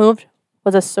the way it moved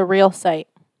was a surreal sight.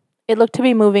 It looked to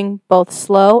be moving both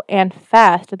slow and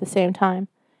fast at the same time,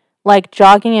 like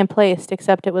jogging in place,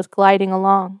 except it was gliding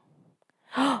along.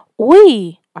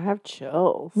 Wee! I have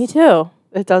chills. Me too.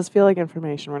 It does feel like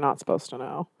information we're not supposed to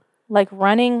know. Like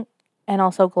running and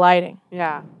also gliding.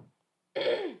 Yeah.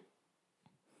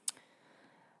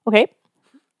 Okay.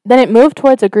 Then it moved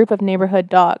towards a group of neighborhood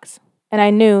dogs. and I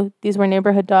knew these were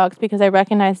neighborhood dogs because I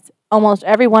recognized almost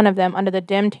every one of them under the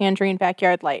dim tangerine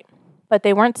backyard light. But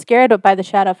they weren't scared by the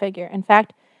shadow figure. In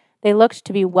fact, they looked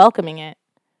to be welcoming it.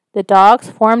 The dogs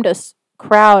formed a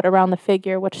crowd around the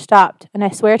figure, which stopped, and I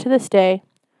swear to this day,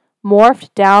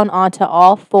 morphed down onto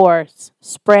all fours,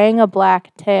 sprang a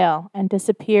black tail, and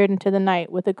disappeared into the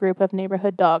night with a group of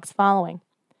neighborhood dogs following.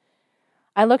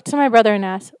 I looked to my brother and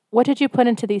asked, "What did you put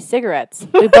into these cigarettes?"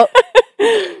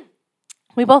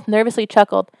 We both nervously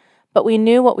chuckled, but we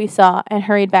knew what we saw and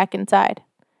hurried back inside,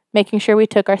 making sure we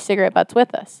took our cigarette butts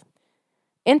with us.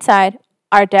 Inside,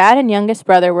 our dad and youngest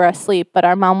brother were asleep, but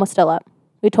our mom was still up.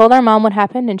 We told our mom what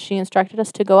happened, and she instructed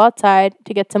us to go outside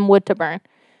to get some wood to burn.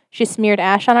 She smeared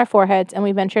ash on our foreheads, and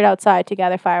we ventured outside to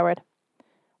gather firewood.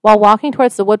 While walking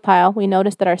towards the woodpile, we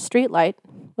noticed that our street light,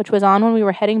 which was on when we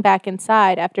were heading back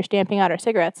inside after stamping out our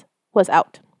cigarettes, was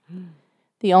out.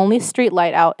 The only street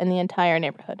light out in the entire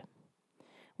neighborhood.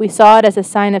 We saw it as a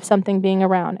sign of something being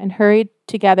around and hurried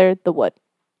to gather the wood.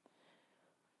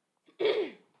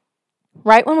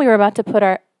 Right when we were about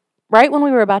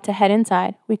to head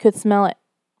inside, we could smell it.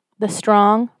 The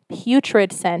strong,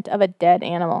 putrid scent of a dead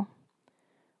animal.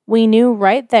 We knew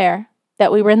right there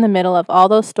that we were in the middle of all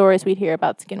those stories we'd hear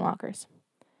about skinwalkers.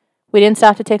 We didn't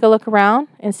stop to take a look around.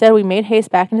 Instead, we made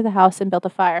haste back into the house and built a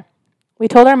fire. We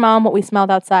told our mom what we smelled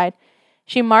outside.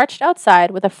 She marched outside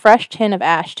with a fresh tin of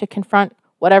ash to confront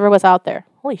whatever was out there.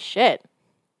 Holy shit.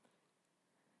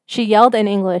 She yelled in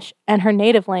English and her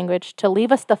native language to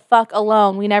leave us the fuck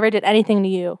alone. We never did anything to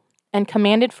you, and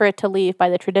commanded for it to leave by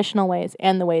the traditional ways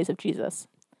and the ways of Jesus.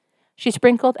 She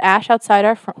sprinkled ash outside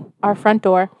our front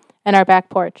door and our back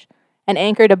porch, and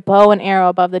anchored a bow and arrow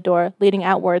above the door, leading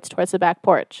outwards towards the back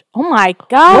porch. Oh my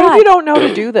God. What if you don't know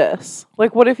to do this?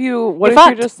 Like, what if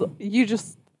it's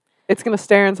going to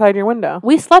stare inside your window?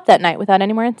 We slept that night without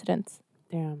any more incidents.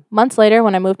 Damn. Months later,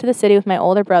 when I moved to the city with my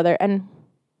older brother and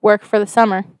work for the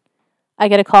summer, I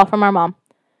get a call from our mom.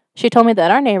 She told me that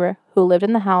our neighbor, who lived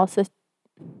in the house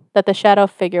that the shadow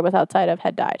figure was outside of,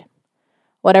 had died.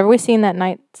 Whatever we seen that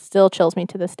night still chills me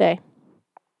to this day.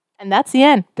 And that's the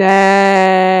end.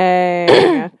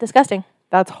 Dang. Disgusting.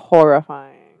 That's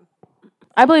horrifying.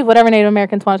 I believe whatever Native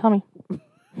Americans want to tell me.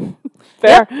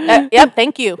 Fair. Yep,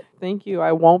 thank you. Thank you.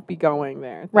 I won't be going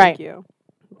there. Thank you.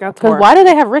 Because why do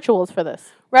they have rituals for this?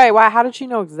 Right. Why? How did she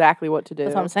know exactly what to do?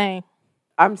 That's what I'm saying.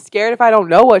 I'm scared if I don't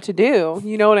know what to do.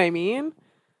 You know what I mean?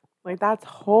 Like, that's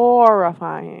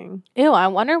horrifying. Ew, I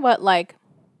wonder what, I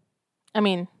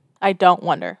don't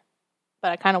wonder.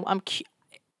 But I'm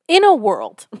in a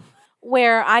world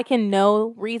where I can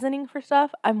know reasoning for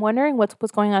stuff. I'm wondering what's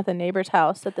going on at the neighbor's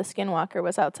house that the skinwalker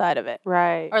was outside of it.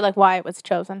 Right. Or, why it was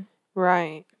chosen.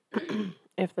 Right.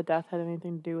 If the death had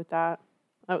anything to do with that,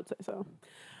 I would say so.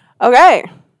 Okay.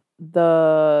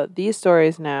 These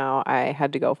stories now I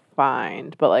had to go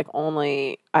find, but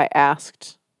only I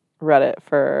asked Reddit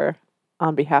for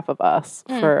on behalf of us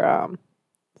for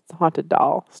haunted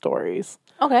doll stories.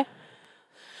 Okay.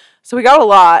 So we got a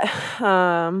lot.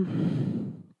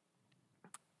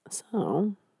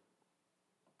 So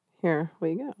here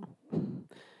we go.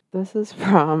 This is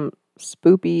from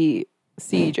Spoopy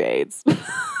CJs.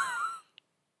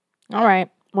 All right.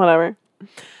 Whatever.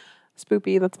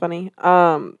 Spoopy, that's funny.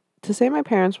 To say my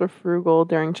parents were frugal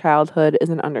during childhood is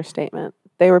an understatement.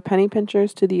 They were penny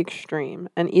pinchers to the extreme,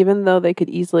 and even though they could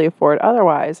easily afford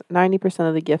otherwise, 90%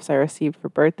 of the gifts I received for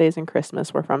birthdays and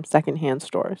Christmas were from secondhand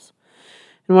stores.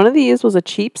 And one of these was a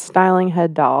cheap styling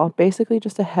head doll, basically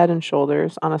just a head and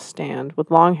shoulders on a stand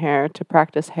with long hair to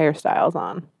practice hairstyles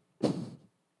on.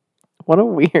 What a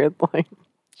weird,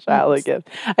 childhood gift.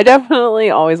 I definitely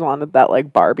always wanted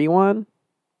that, Barbie one.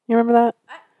 You remember that?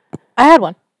 I had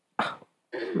one.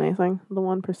 Amazing. The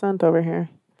 1% over here.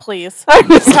 Please.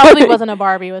 It probably wasn't a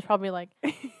Barbie. It was probably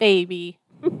baby.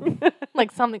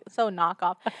 Something so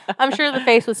knockoff. I'm sure the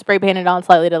face was spray painted on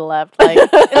slightly to the left.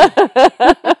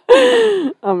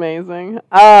 Amazing.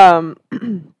 I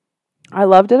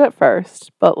loved it at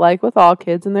first, but like with all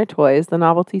kids and their toys, the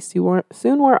novelty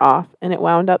soon wore off, and it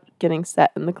wound up getting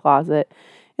set in the closet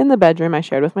in the bedroom I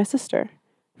shared with my sister.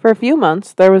 For a few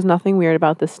months, there was nothing weird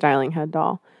about this styling head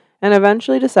doll, and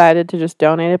eventually decided to just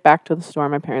donate it back to the store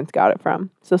my parents got it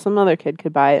from, so some other kid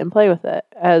could buy it and play with it,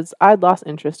 as I'd lost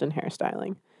interest in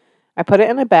hairstyling. I put it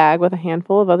in a bag with a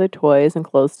handful of other toys and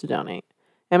clothes to donate,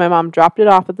 and my mom dropped it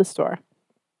off at the store.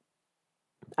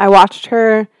 I watched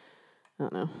her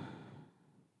put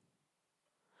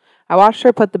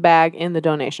the bag in the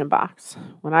donation box.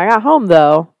 When I got home,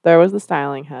 though, there was the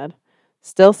styling head,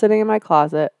 still sitting in my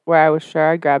closet where I was sure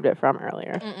I grabbed it from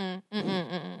earlier.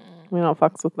 We don't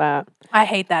fucks with that. I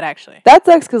hate that, actually. That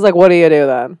sucks because, like, what do you do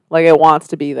then? Like, it wants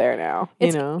to be there now,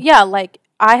 you know? Yeah, like,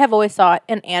 I have always thought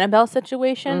an Annabelle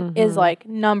situation is, like,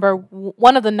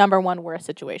 one of the number one worst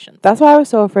situations. That's why I was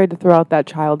so afraid to throw out that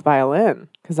child violin,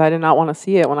 because I did not want to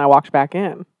see it when I walked back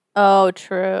in. Oh,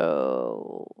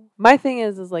 true. My thing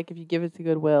is like, if you give it to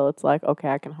Goodwill, it's like, okay,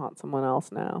 I can haunt someone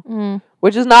else now.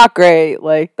 Which is not great.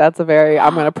 Like, that's a very,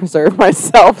 I'm going to preserve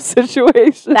myself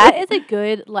situation. That is a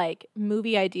good, like,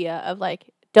 movie idea of,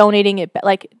 like, donating it,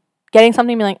 like, getting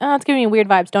something and be like, oh, it's giving me weird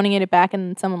vibes, donating it back,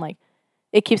 and someone, like,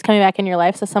 it keeps coming back in your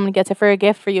life, so someone gets it for a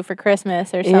gift for you for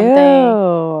Christmas or something.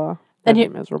 Ew.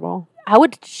 That'd be miserable. I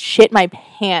would shit my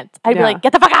pants. I'd be like,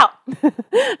 get the fuck out.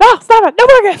 No, stop it. No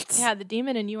more gifts. Yeah, the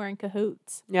demon and you are in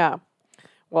cahoots. Yeah.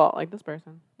 Well, like this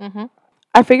person.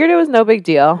 I figured it was no big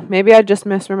deal. Maybe I just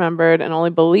misremembered and only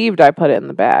believed I put it in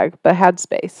the bag, but had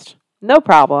spaced. No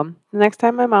problem. The next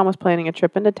time my mom was planning a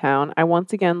trip into town, I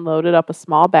once again loaded up a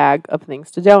small bag of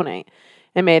things to donate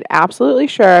and made absolutely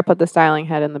sure I put the styling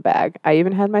head in the bag. I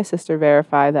even had my sister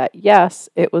verify that, yes,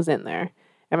 it was in there.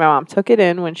 And my mom took it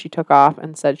in when she took off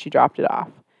and said she dropped it off.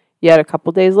 Yet a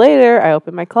couple days later, I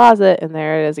opened my closet and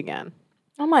there it is again.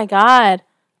 Oh my God.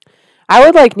 I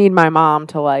would, like, need my mom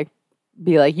to, like,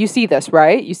 be like, you see this,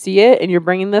 right? You see it? And you're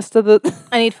bringing this to the...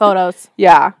 I need photos.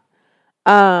 Yeah.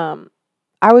 I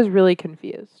was really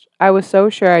confused. I was so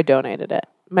sure I donated it.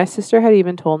 My sister had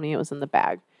even told me it was in the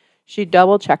bag. She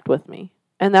double-checked with me.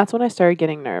 And that's when I started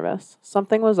getting nervous.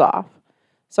 Something was off.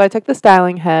 So I took the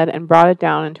styling head and brought it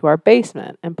down into our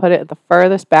basement and put it at the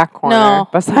furthest back corner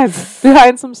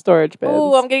behind some storage bins.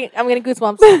 Ooh, I'm getting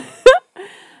goosebumps.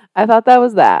 I thought that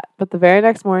was that, but the very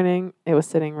next morning, it was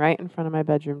sitting right in front of my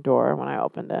bedroom door when I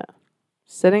opened it.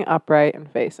 Sitting upright and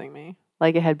facing me,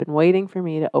 like it had been waiting for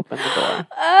me to open the door.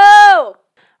 Oh!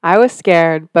 I was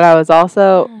scared, but I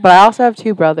also have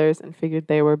two brothers and figured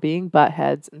they were being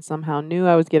buttheads and somehow knew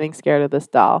I was getting scared of this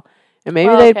doll. And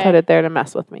maybe they'd put it there to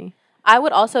mess with me. I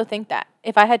would also think that.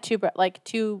 If I had two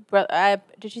brothers,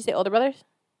 did she say older brothers?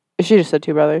 She just said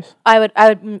two brothers. I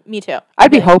would, me too.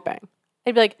 I'd be hoping.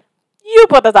 I'd be like, you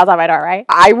put this outside my door, right?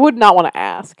 I would not want to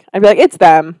ask. I'd be like, it's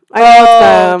them. I know it's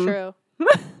them. True.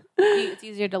 It's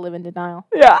easier to live in denial.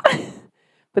 Yeah.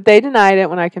 But they denied it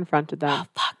when I confronted them. Oh,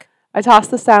 fuck. I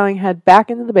tossed the styling head back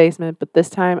into the basement, but this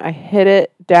time I hid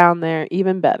it down there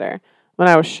even better when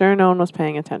I was sure no one was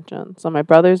paying attention, so my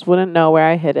brothers wouldn't know where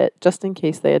I hid it, just in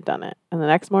case they had done it. And the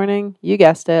next morning, you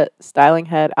guessed it, styling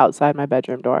head outside my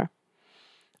bedroom door.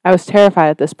 I was terrified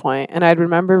at this point, and I'd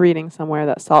remember reading somewhere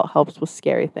that salt helps with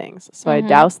scary things, so I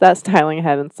doused that styling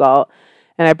head in salt,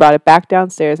 and I brought it back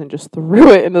downstairs and just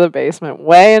threw it into the basement,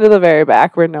 way into the very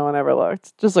back where no one ever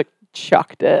looked. Just, like,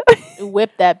 chucked it.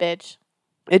 Whip that bitch.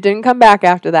 It didn't come back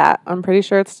after that. I'm pretty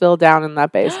sure it's still down in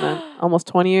that basement. Almost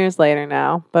 20 years later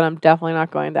now, but I'm definitely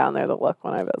not going down there to look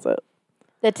when I visit.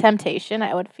 The temptation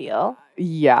I would feel.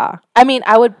 Yeah. I mean,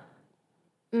 I would...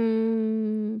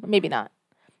 maybe not.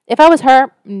 If I was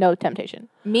her, no temptation.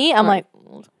 Me, I'm like,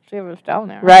 let's see if it's down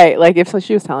there. Right. Like, if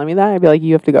she was telling me that, I'd be like,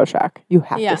 you have to go check. You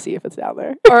have to see if it's down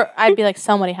there. Or I'd be like,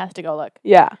 somebody has to go look.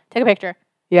 Yeah. Take a picture.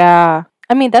 Yeah.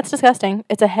 I mean, that's disgusting.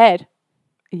 It's a head.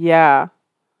 Yeah.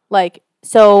 Like,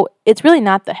 so it's really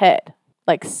not the head.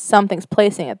 Like, something's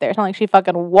placing it there. It's not like she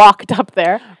fucking walked up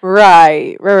there.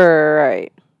 Right.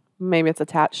 Maybe it's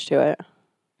attached to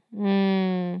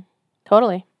it.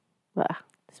 Totally. Ugh.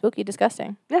 Spooky,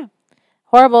 disgusting. Yeah.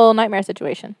 Horrible nightmare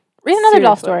situation. Read another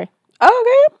doll story.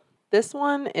 Okay. This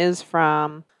one is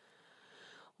from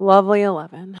Lovely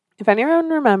 11. If anyone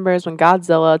remembers when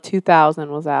Godzilla 2000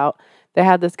 was out, they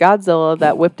had this Godzilla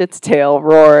that whipped its tail,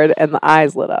 roared, and the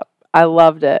eyes lit up. I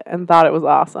loved it and thought it was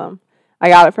awesome. I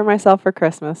got it for myself for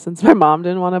Christmas since my mom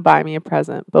didn't want to buy me a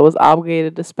present, but was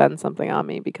obligated to spend something on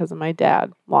me because of my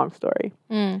dad. Long story.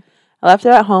 I left it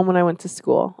at home when I went to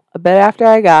school. A bit after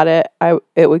I got it,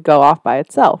 it would go off by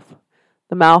itself.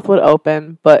 The mouth would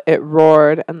open, but it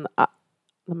roared, and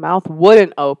the mouth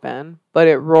wouldn't open, but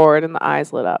it roared, and the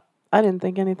eyes lit up. I didn't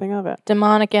think anything of it.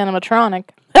 Demonic animatronic.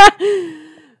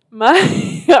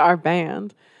 Our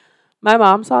band. My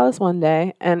mom saw this one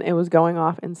day, and it was going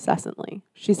off incessantly.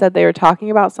 She said they were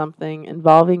talking about something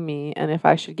involving me and if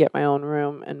I should get my own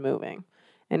room and moving.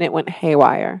 And it went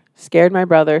haywire. Scared my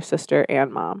brother, sister,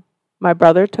 and mom. My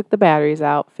brother took the batteries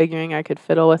out, figuring I could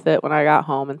fiddle with it when I got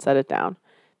home and set it down.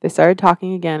 They started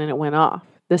talking again, and it went off,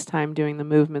 this time doing the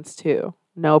movements too.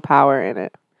 No power in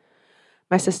it.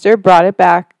 My sister brought it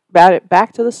back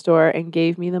to the store and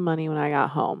gave me the money when I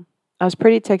got home. I was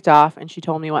pretty ticked off, and she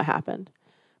told me what happened.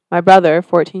 My brother,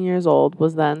 14 years old,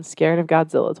 was then scared of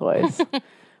Godzilla toys.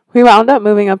 We wound up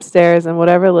moving upstairs, and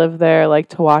whatever lived there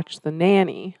liked to watch The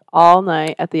Nanny all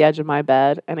night at the edge of my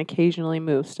bed and occasionally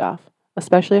move stuff,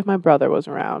 especially if my brother was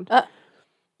around.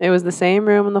 It was the same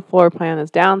room in the floor plan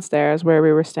as downstairs where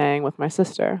we were staying with my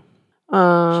sister. She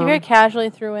very casually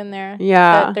threw in there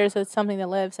that there's something that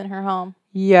lives in her home.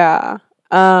 Yeah.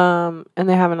 And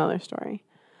they have another story.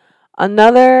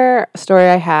 Another story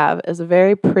I have is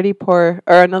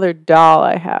another doll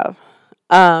I have.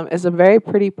 Is a very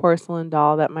pretty porcelain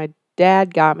doll that my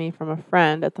dad got me from a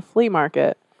friend at the flea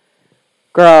market.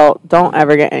 Girl, don't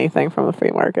ever get anything from the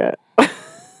flea market.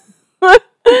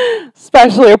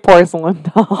 Especially a porcelain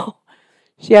doll.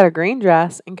 She had a green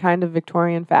dress in kind of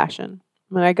Victorian fashion.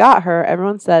 When I got her,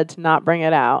 everyone said to not bring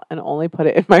it out and only put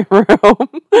it in my room.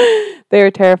 They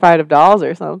were terrified of dolls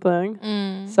or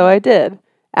something. So I did.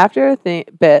 After a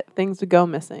bit, things would go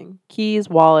missing. Keys,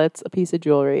 wallets, a piece of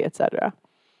jewelry, etc.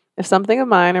 If something of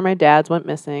mine or my dad's went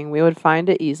missing, we would find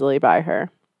it easily by her.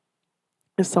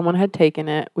 If someone had taken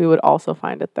it, we would also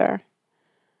find it there.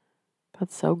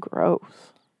 That's so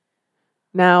gross.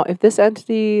 Now, if this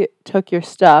entity took your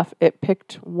stuff, it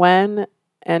picked when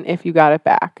and if you got it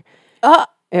back.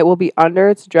 It will be under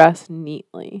its dress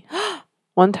neatly.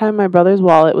 One time, my brother's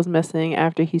wallet was missing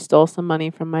after he stole some money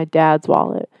from my dad's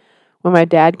wallet. When my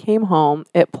dad came home,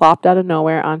 it plopped out of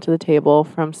nowhere onto the table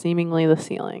from seemingly the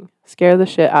ceiling. Scared the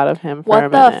shit out of him for a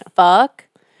minute. What the fuck?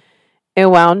 It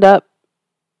wound up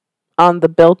on the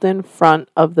built-in front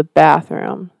of the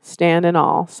bathroom, stand and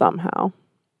all, somehow.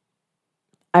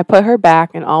 I put her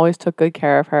back and always took good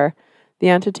care of her. The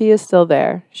entity is still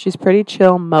there. She's pretty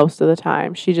chill most of the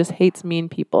time. She just hates mean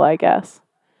people, I guess.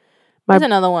 There's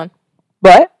another one.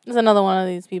 What? There's another one of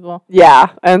these people.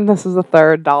 Yeah, and this is the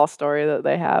third doll story that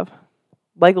they have.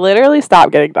 Like, literally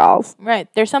stop getting dolls. Right.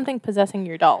 There's something possessing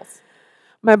your dolls.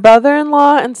 My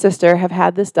brother-in-law and sister have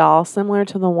had this doll similar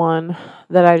to the one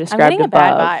that I described above. I'm getting a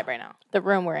bad vibe right now. The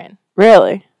room we're in.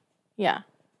 Really? Yeah.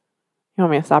 You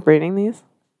want me to stop reading these?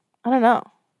 I don't know.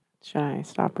 Should I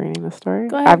stop reading the story?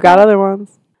 Go ahead. I've got other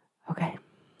ones. Okay.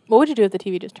 What would you do if the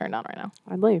TV just turned on right now?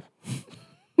 I'd leave.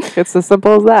 It's as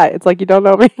simple as that. It's like you don't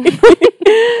know me.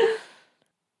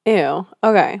 Ew.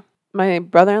 Okay. My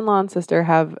brother-in-law and sister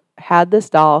have had this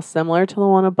doll similar to the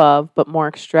one above, but more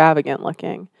extravagant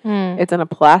looking. It's in a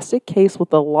plastic case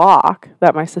with a lock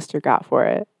that my sister got for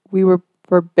it. We were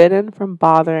forbidden from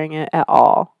bothering it at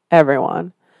all.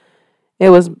 Everyone. It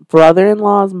was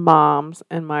brother-in-law's mom's,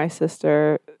 and my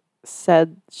sister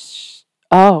said,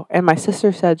 and my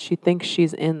sister said she thinks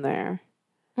she's in there.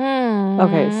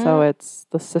 Okay, so it's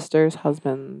the sister's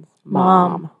husband's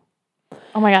mom.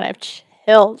 Oh my God, I have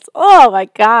chills. Oh my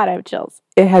God, I have chills.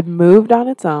 It had moved on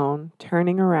its own,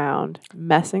 turning around,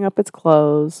 messing up its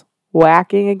clothes,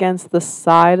 whacking against the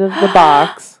side of the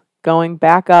box, going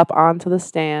back up onto the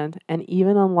stand, and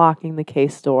even unlocking the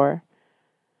case door.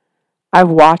 I've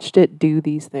watched it do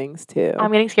these things too.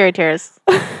 I'm getting scary tears.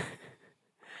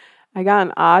 I got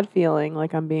an odd feeling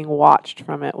like I'm being watched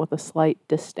from it with a slight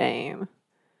disdain.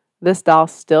 This doll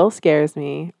still scares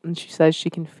me, and she says she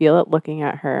can feel it looking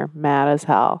at her, mad as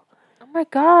hell. Oh my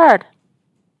God.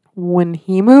 When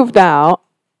he moved out,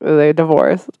 they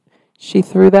divorced, she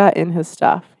threw that in his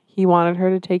stuff. He wanted her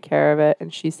to take care of it,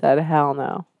 and she said, hell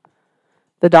no.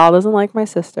 The doll doesn't like my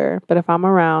sister, but if I'm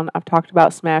around, I've talked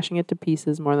about smashing it to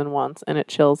pieces more than once, and it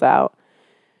chills out.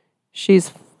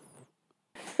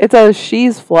 It's a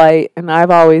she's flight, and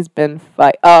I've always been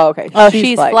fight. Oh, okay. Oh,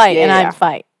 she's flight, and I'm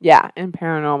fight. Yeah, in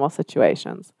paranormal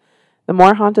situations. The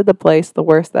more haunted the place, the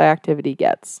worse the activity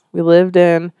gets. We lived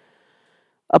in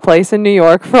a place in New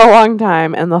York for a long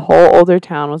time, and the whole older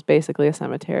town was basically a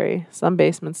cemetery. Some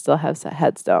basements still have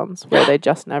headstones where they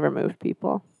just never moved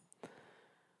people.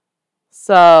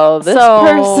 So this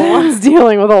person's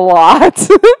dealing with a lot.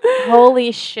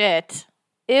 Holy shit.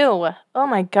 Ew. Oh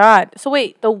my God. So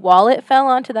wait, the wallet fell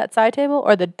onto that side table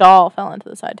or the doll fell onto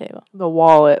the side table? The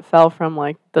wallet fell from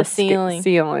like the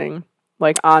ceiling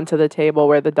like onto the table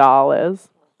where the doll is.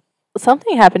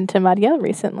 Something happened to Maria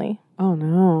recently. Oh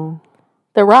no.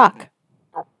 The Rock.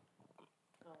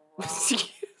 Excuse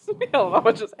me. I don't know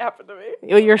what just happened to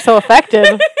me. You're so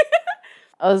effective.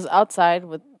 I was outside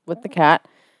with the cat,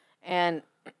 and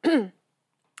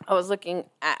I was looking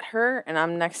at her, and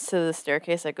I'm next to the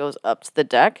staircase that goes up to the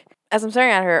deck. As I'm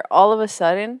staring at her, all of a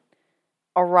sudden,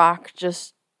 a rock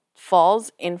just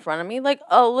falls in front of me, like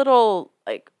a little,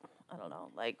 like, I don't know,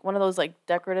 like one of those, like,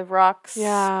 decorative rocks.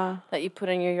 Yeah. That you put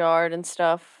in your yard and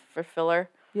stuff for filler.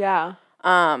 Yeah.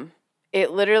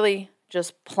 It literally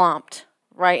just plomped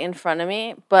right in front of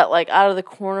me, but, like, out of the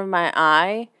corner of my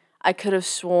eye, I could have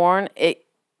sworn it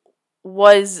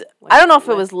was, I don't know if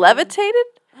it was levitated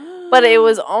But it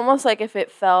was almost like if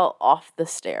it fell off the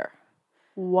stair.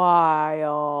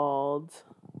 Wild.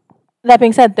 That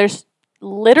being said, there's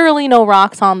literally no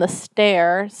rocks on the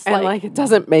stairs. And like it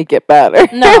doesn't make it better.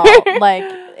 No, like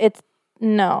it's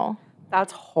no.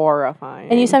 That's horrifying.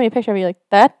 And you sent me a picture of you like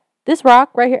this rock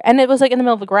right here, and it was like in the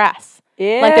middle of the grass.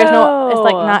 Ew. Like there's no. It's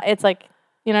like not. It's like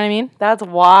you know what I mean. That's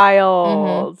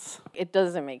wild. Mm-hmm. It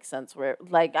doesn't make sense. Where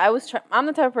like I'm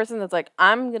the type of person that's like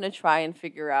I'm gonna try and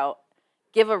figure out,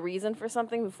 give a reason for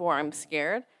something before I'm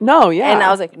scared. No, yeah. And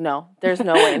I was like, no, there's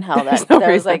no way in hell that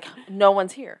was like no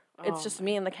one's here. It's just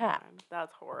me and the cat.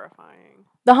 That's horrifying.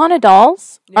 The haunted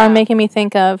dolls are making me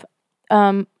think of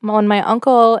when my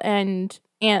uncle and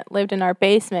aunt lived in our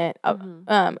basement of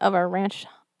our ranch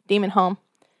demon home.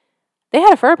 They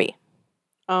had a Furby.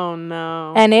 Oh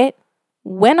no. And it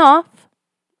went off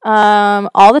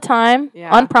all the time,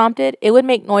 unprompted. It would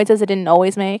make noises it didn't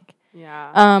always make.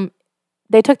 Yeah.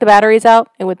 They took the batteries out,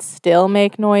 it would still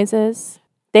make noises.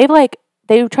 They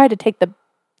tried to take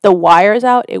the wires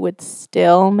out, it would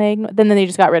still make then they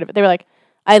just got rid of it. They were like,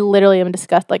 I literally am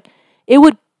disgusted. Like it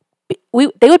would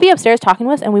they would be upstairs talking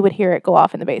to us and we would hear it go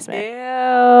off in the basement.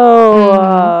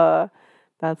 Ew.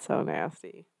 That's so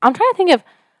nasty. I'm trying to think if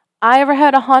I ever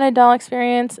had a haunted doll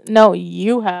experience. No,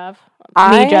 you have.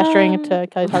 Me gesturing to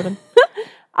Kelly's husband.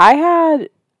 I had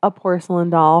a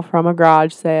porcelain doll from a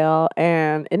garage sale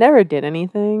and it never did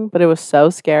anything, but it was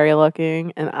so scary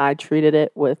looking and I treated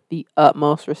it with the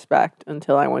utmost respect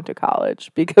until I went to college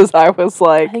because I was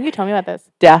like, I think you told me about this.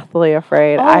 Deathly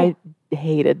afraid. Oh. I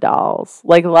hated dolls.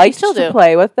 Like liked to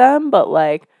play with them, but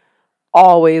like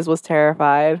always was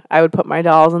terrified. I would put my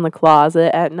dolls in the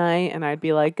closet at night and I'd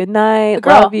be like, good night,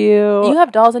 Girl, love you. You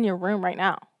have dolls in your room right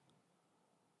now.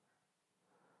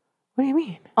 What do you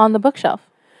mean? On the bookshelf.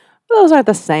 Those aren't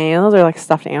the same. Those are like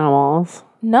stuffed animals.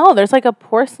 No, there's like a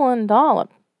porcelain doll.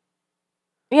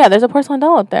 Yeah, there's a porcelain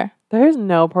doll up there. There's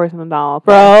no porcelain doll up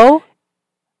Bro.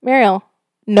 Mariel.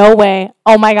 No way.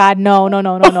 Oh my god, no.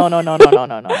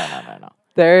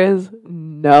 There is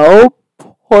no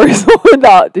porcelain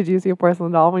doll. Did you see a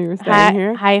porcelain doll when you were staying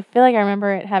here? I feel like I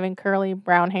remember it having curly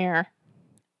brown hair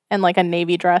and like a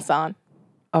navy dress on.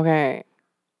 Okay.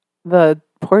 The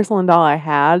porcelain doll I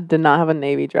had did not have a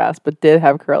navy dress, but did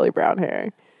have curly brown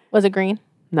hair. Was it green?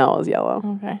 No, it was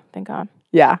yellow. Okay, thank God.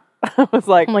 Yeah. I was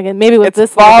like, I'm like, maybe with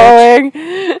this following.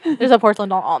 There's a porcelain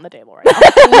doll on the table right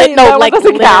now. No, like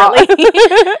literally.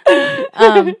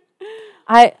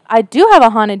 I do have a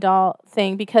haunted doll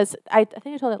thing because I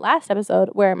think I told it last episode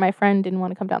where my friend didn't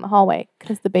want to come down the hallway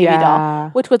because the baby doll,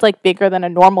 which was like bigger than a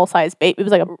normal size baby. It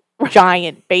was like a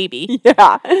giant baby.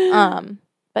 Yeah.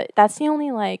 But that's the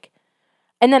only like,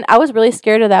 and then I was really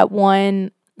scared of that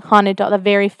one haunted doll, the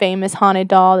very famous haunted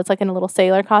doll that's like in a little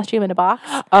sailor costume in a box.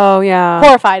 Oh yeah.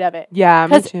 Horrified of it. Yeah,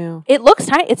 me too. It looks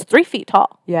tiny. It's 3 feet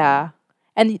tall. Yeah.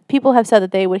 And people have said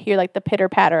that they would hear like the pitter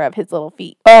patter of his little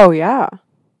feet. Oh yeah.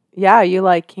 Yeah, you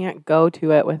like can't go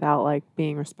to it without like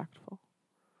being respectful.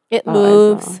 It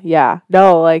moves. Yeah.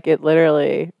 No, like it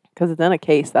literally, because it's in a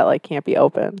case that like can't be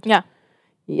opened. Yeah.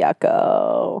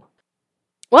 Yucko.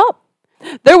 Well,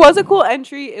 there was a cool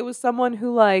entry. It was someone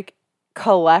who like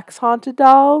collects haunted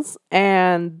dolls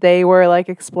and they were like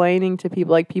explaining to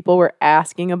people, like people were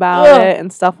asking about it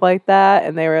and stuff like that,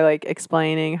 and they were like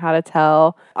explaining how to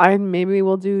tell. Maybe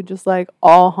we'll do just like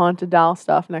all haunted doll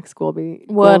stuff next school.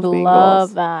 Would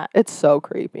love that. It's so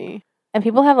creepy. And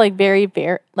people have like very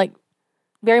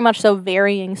much so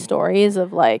varying stories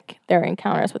of like their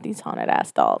encounters with these haunted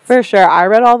ass dolls. For sure. I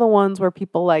read all the ones where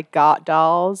people like got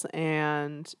dolls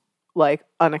and like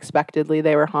unexpectedly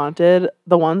they were haunted.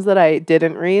 The ones that I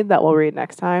didn't read that we'll read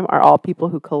next time are all people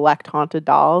who collect haunted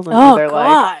dolls and either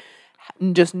like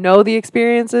just know the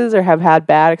experiences or have had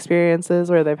bad experiences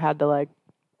where they've had to like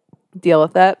deal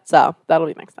with it. So that'll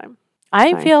be next time.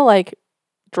 I feel like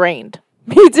drained.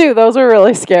 Me too. Those were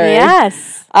really scary.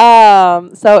 Yes.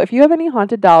 So if you have any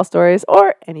haunted doll stories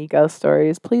or any ghost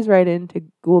stories, please write into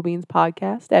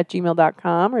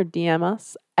ghoulbeanspodcast@gmail.com or DM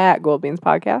us at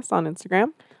ghoulbeanspodcast on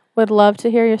Instagram. Would love to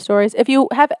hear your stories. If you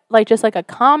have like just like a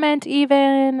comment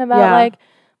even about like,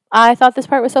 I thought this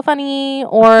part was so funny,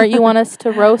 or you want us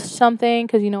to roast something,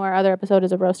 because you know our other episode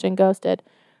is a roast and ghosted.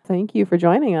 Thank you for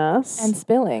joining us. And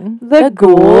spilling the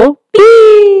ghoul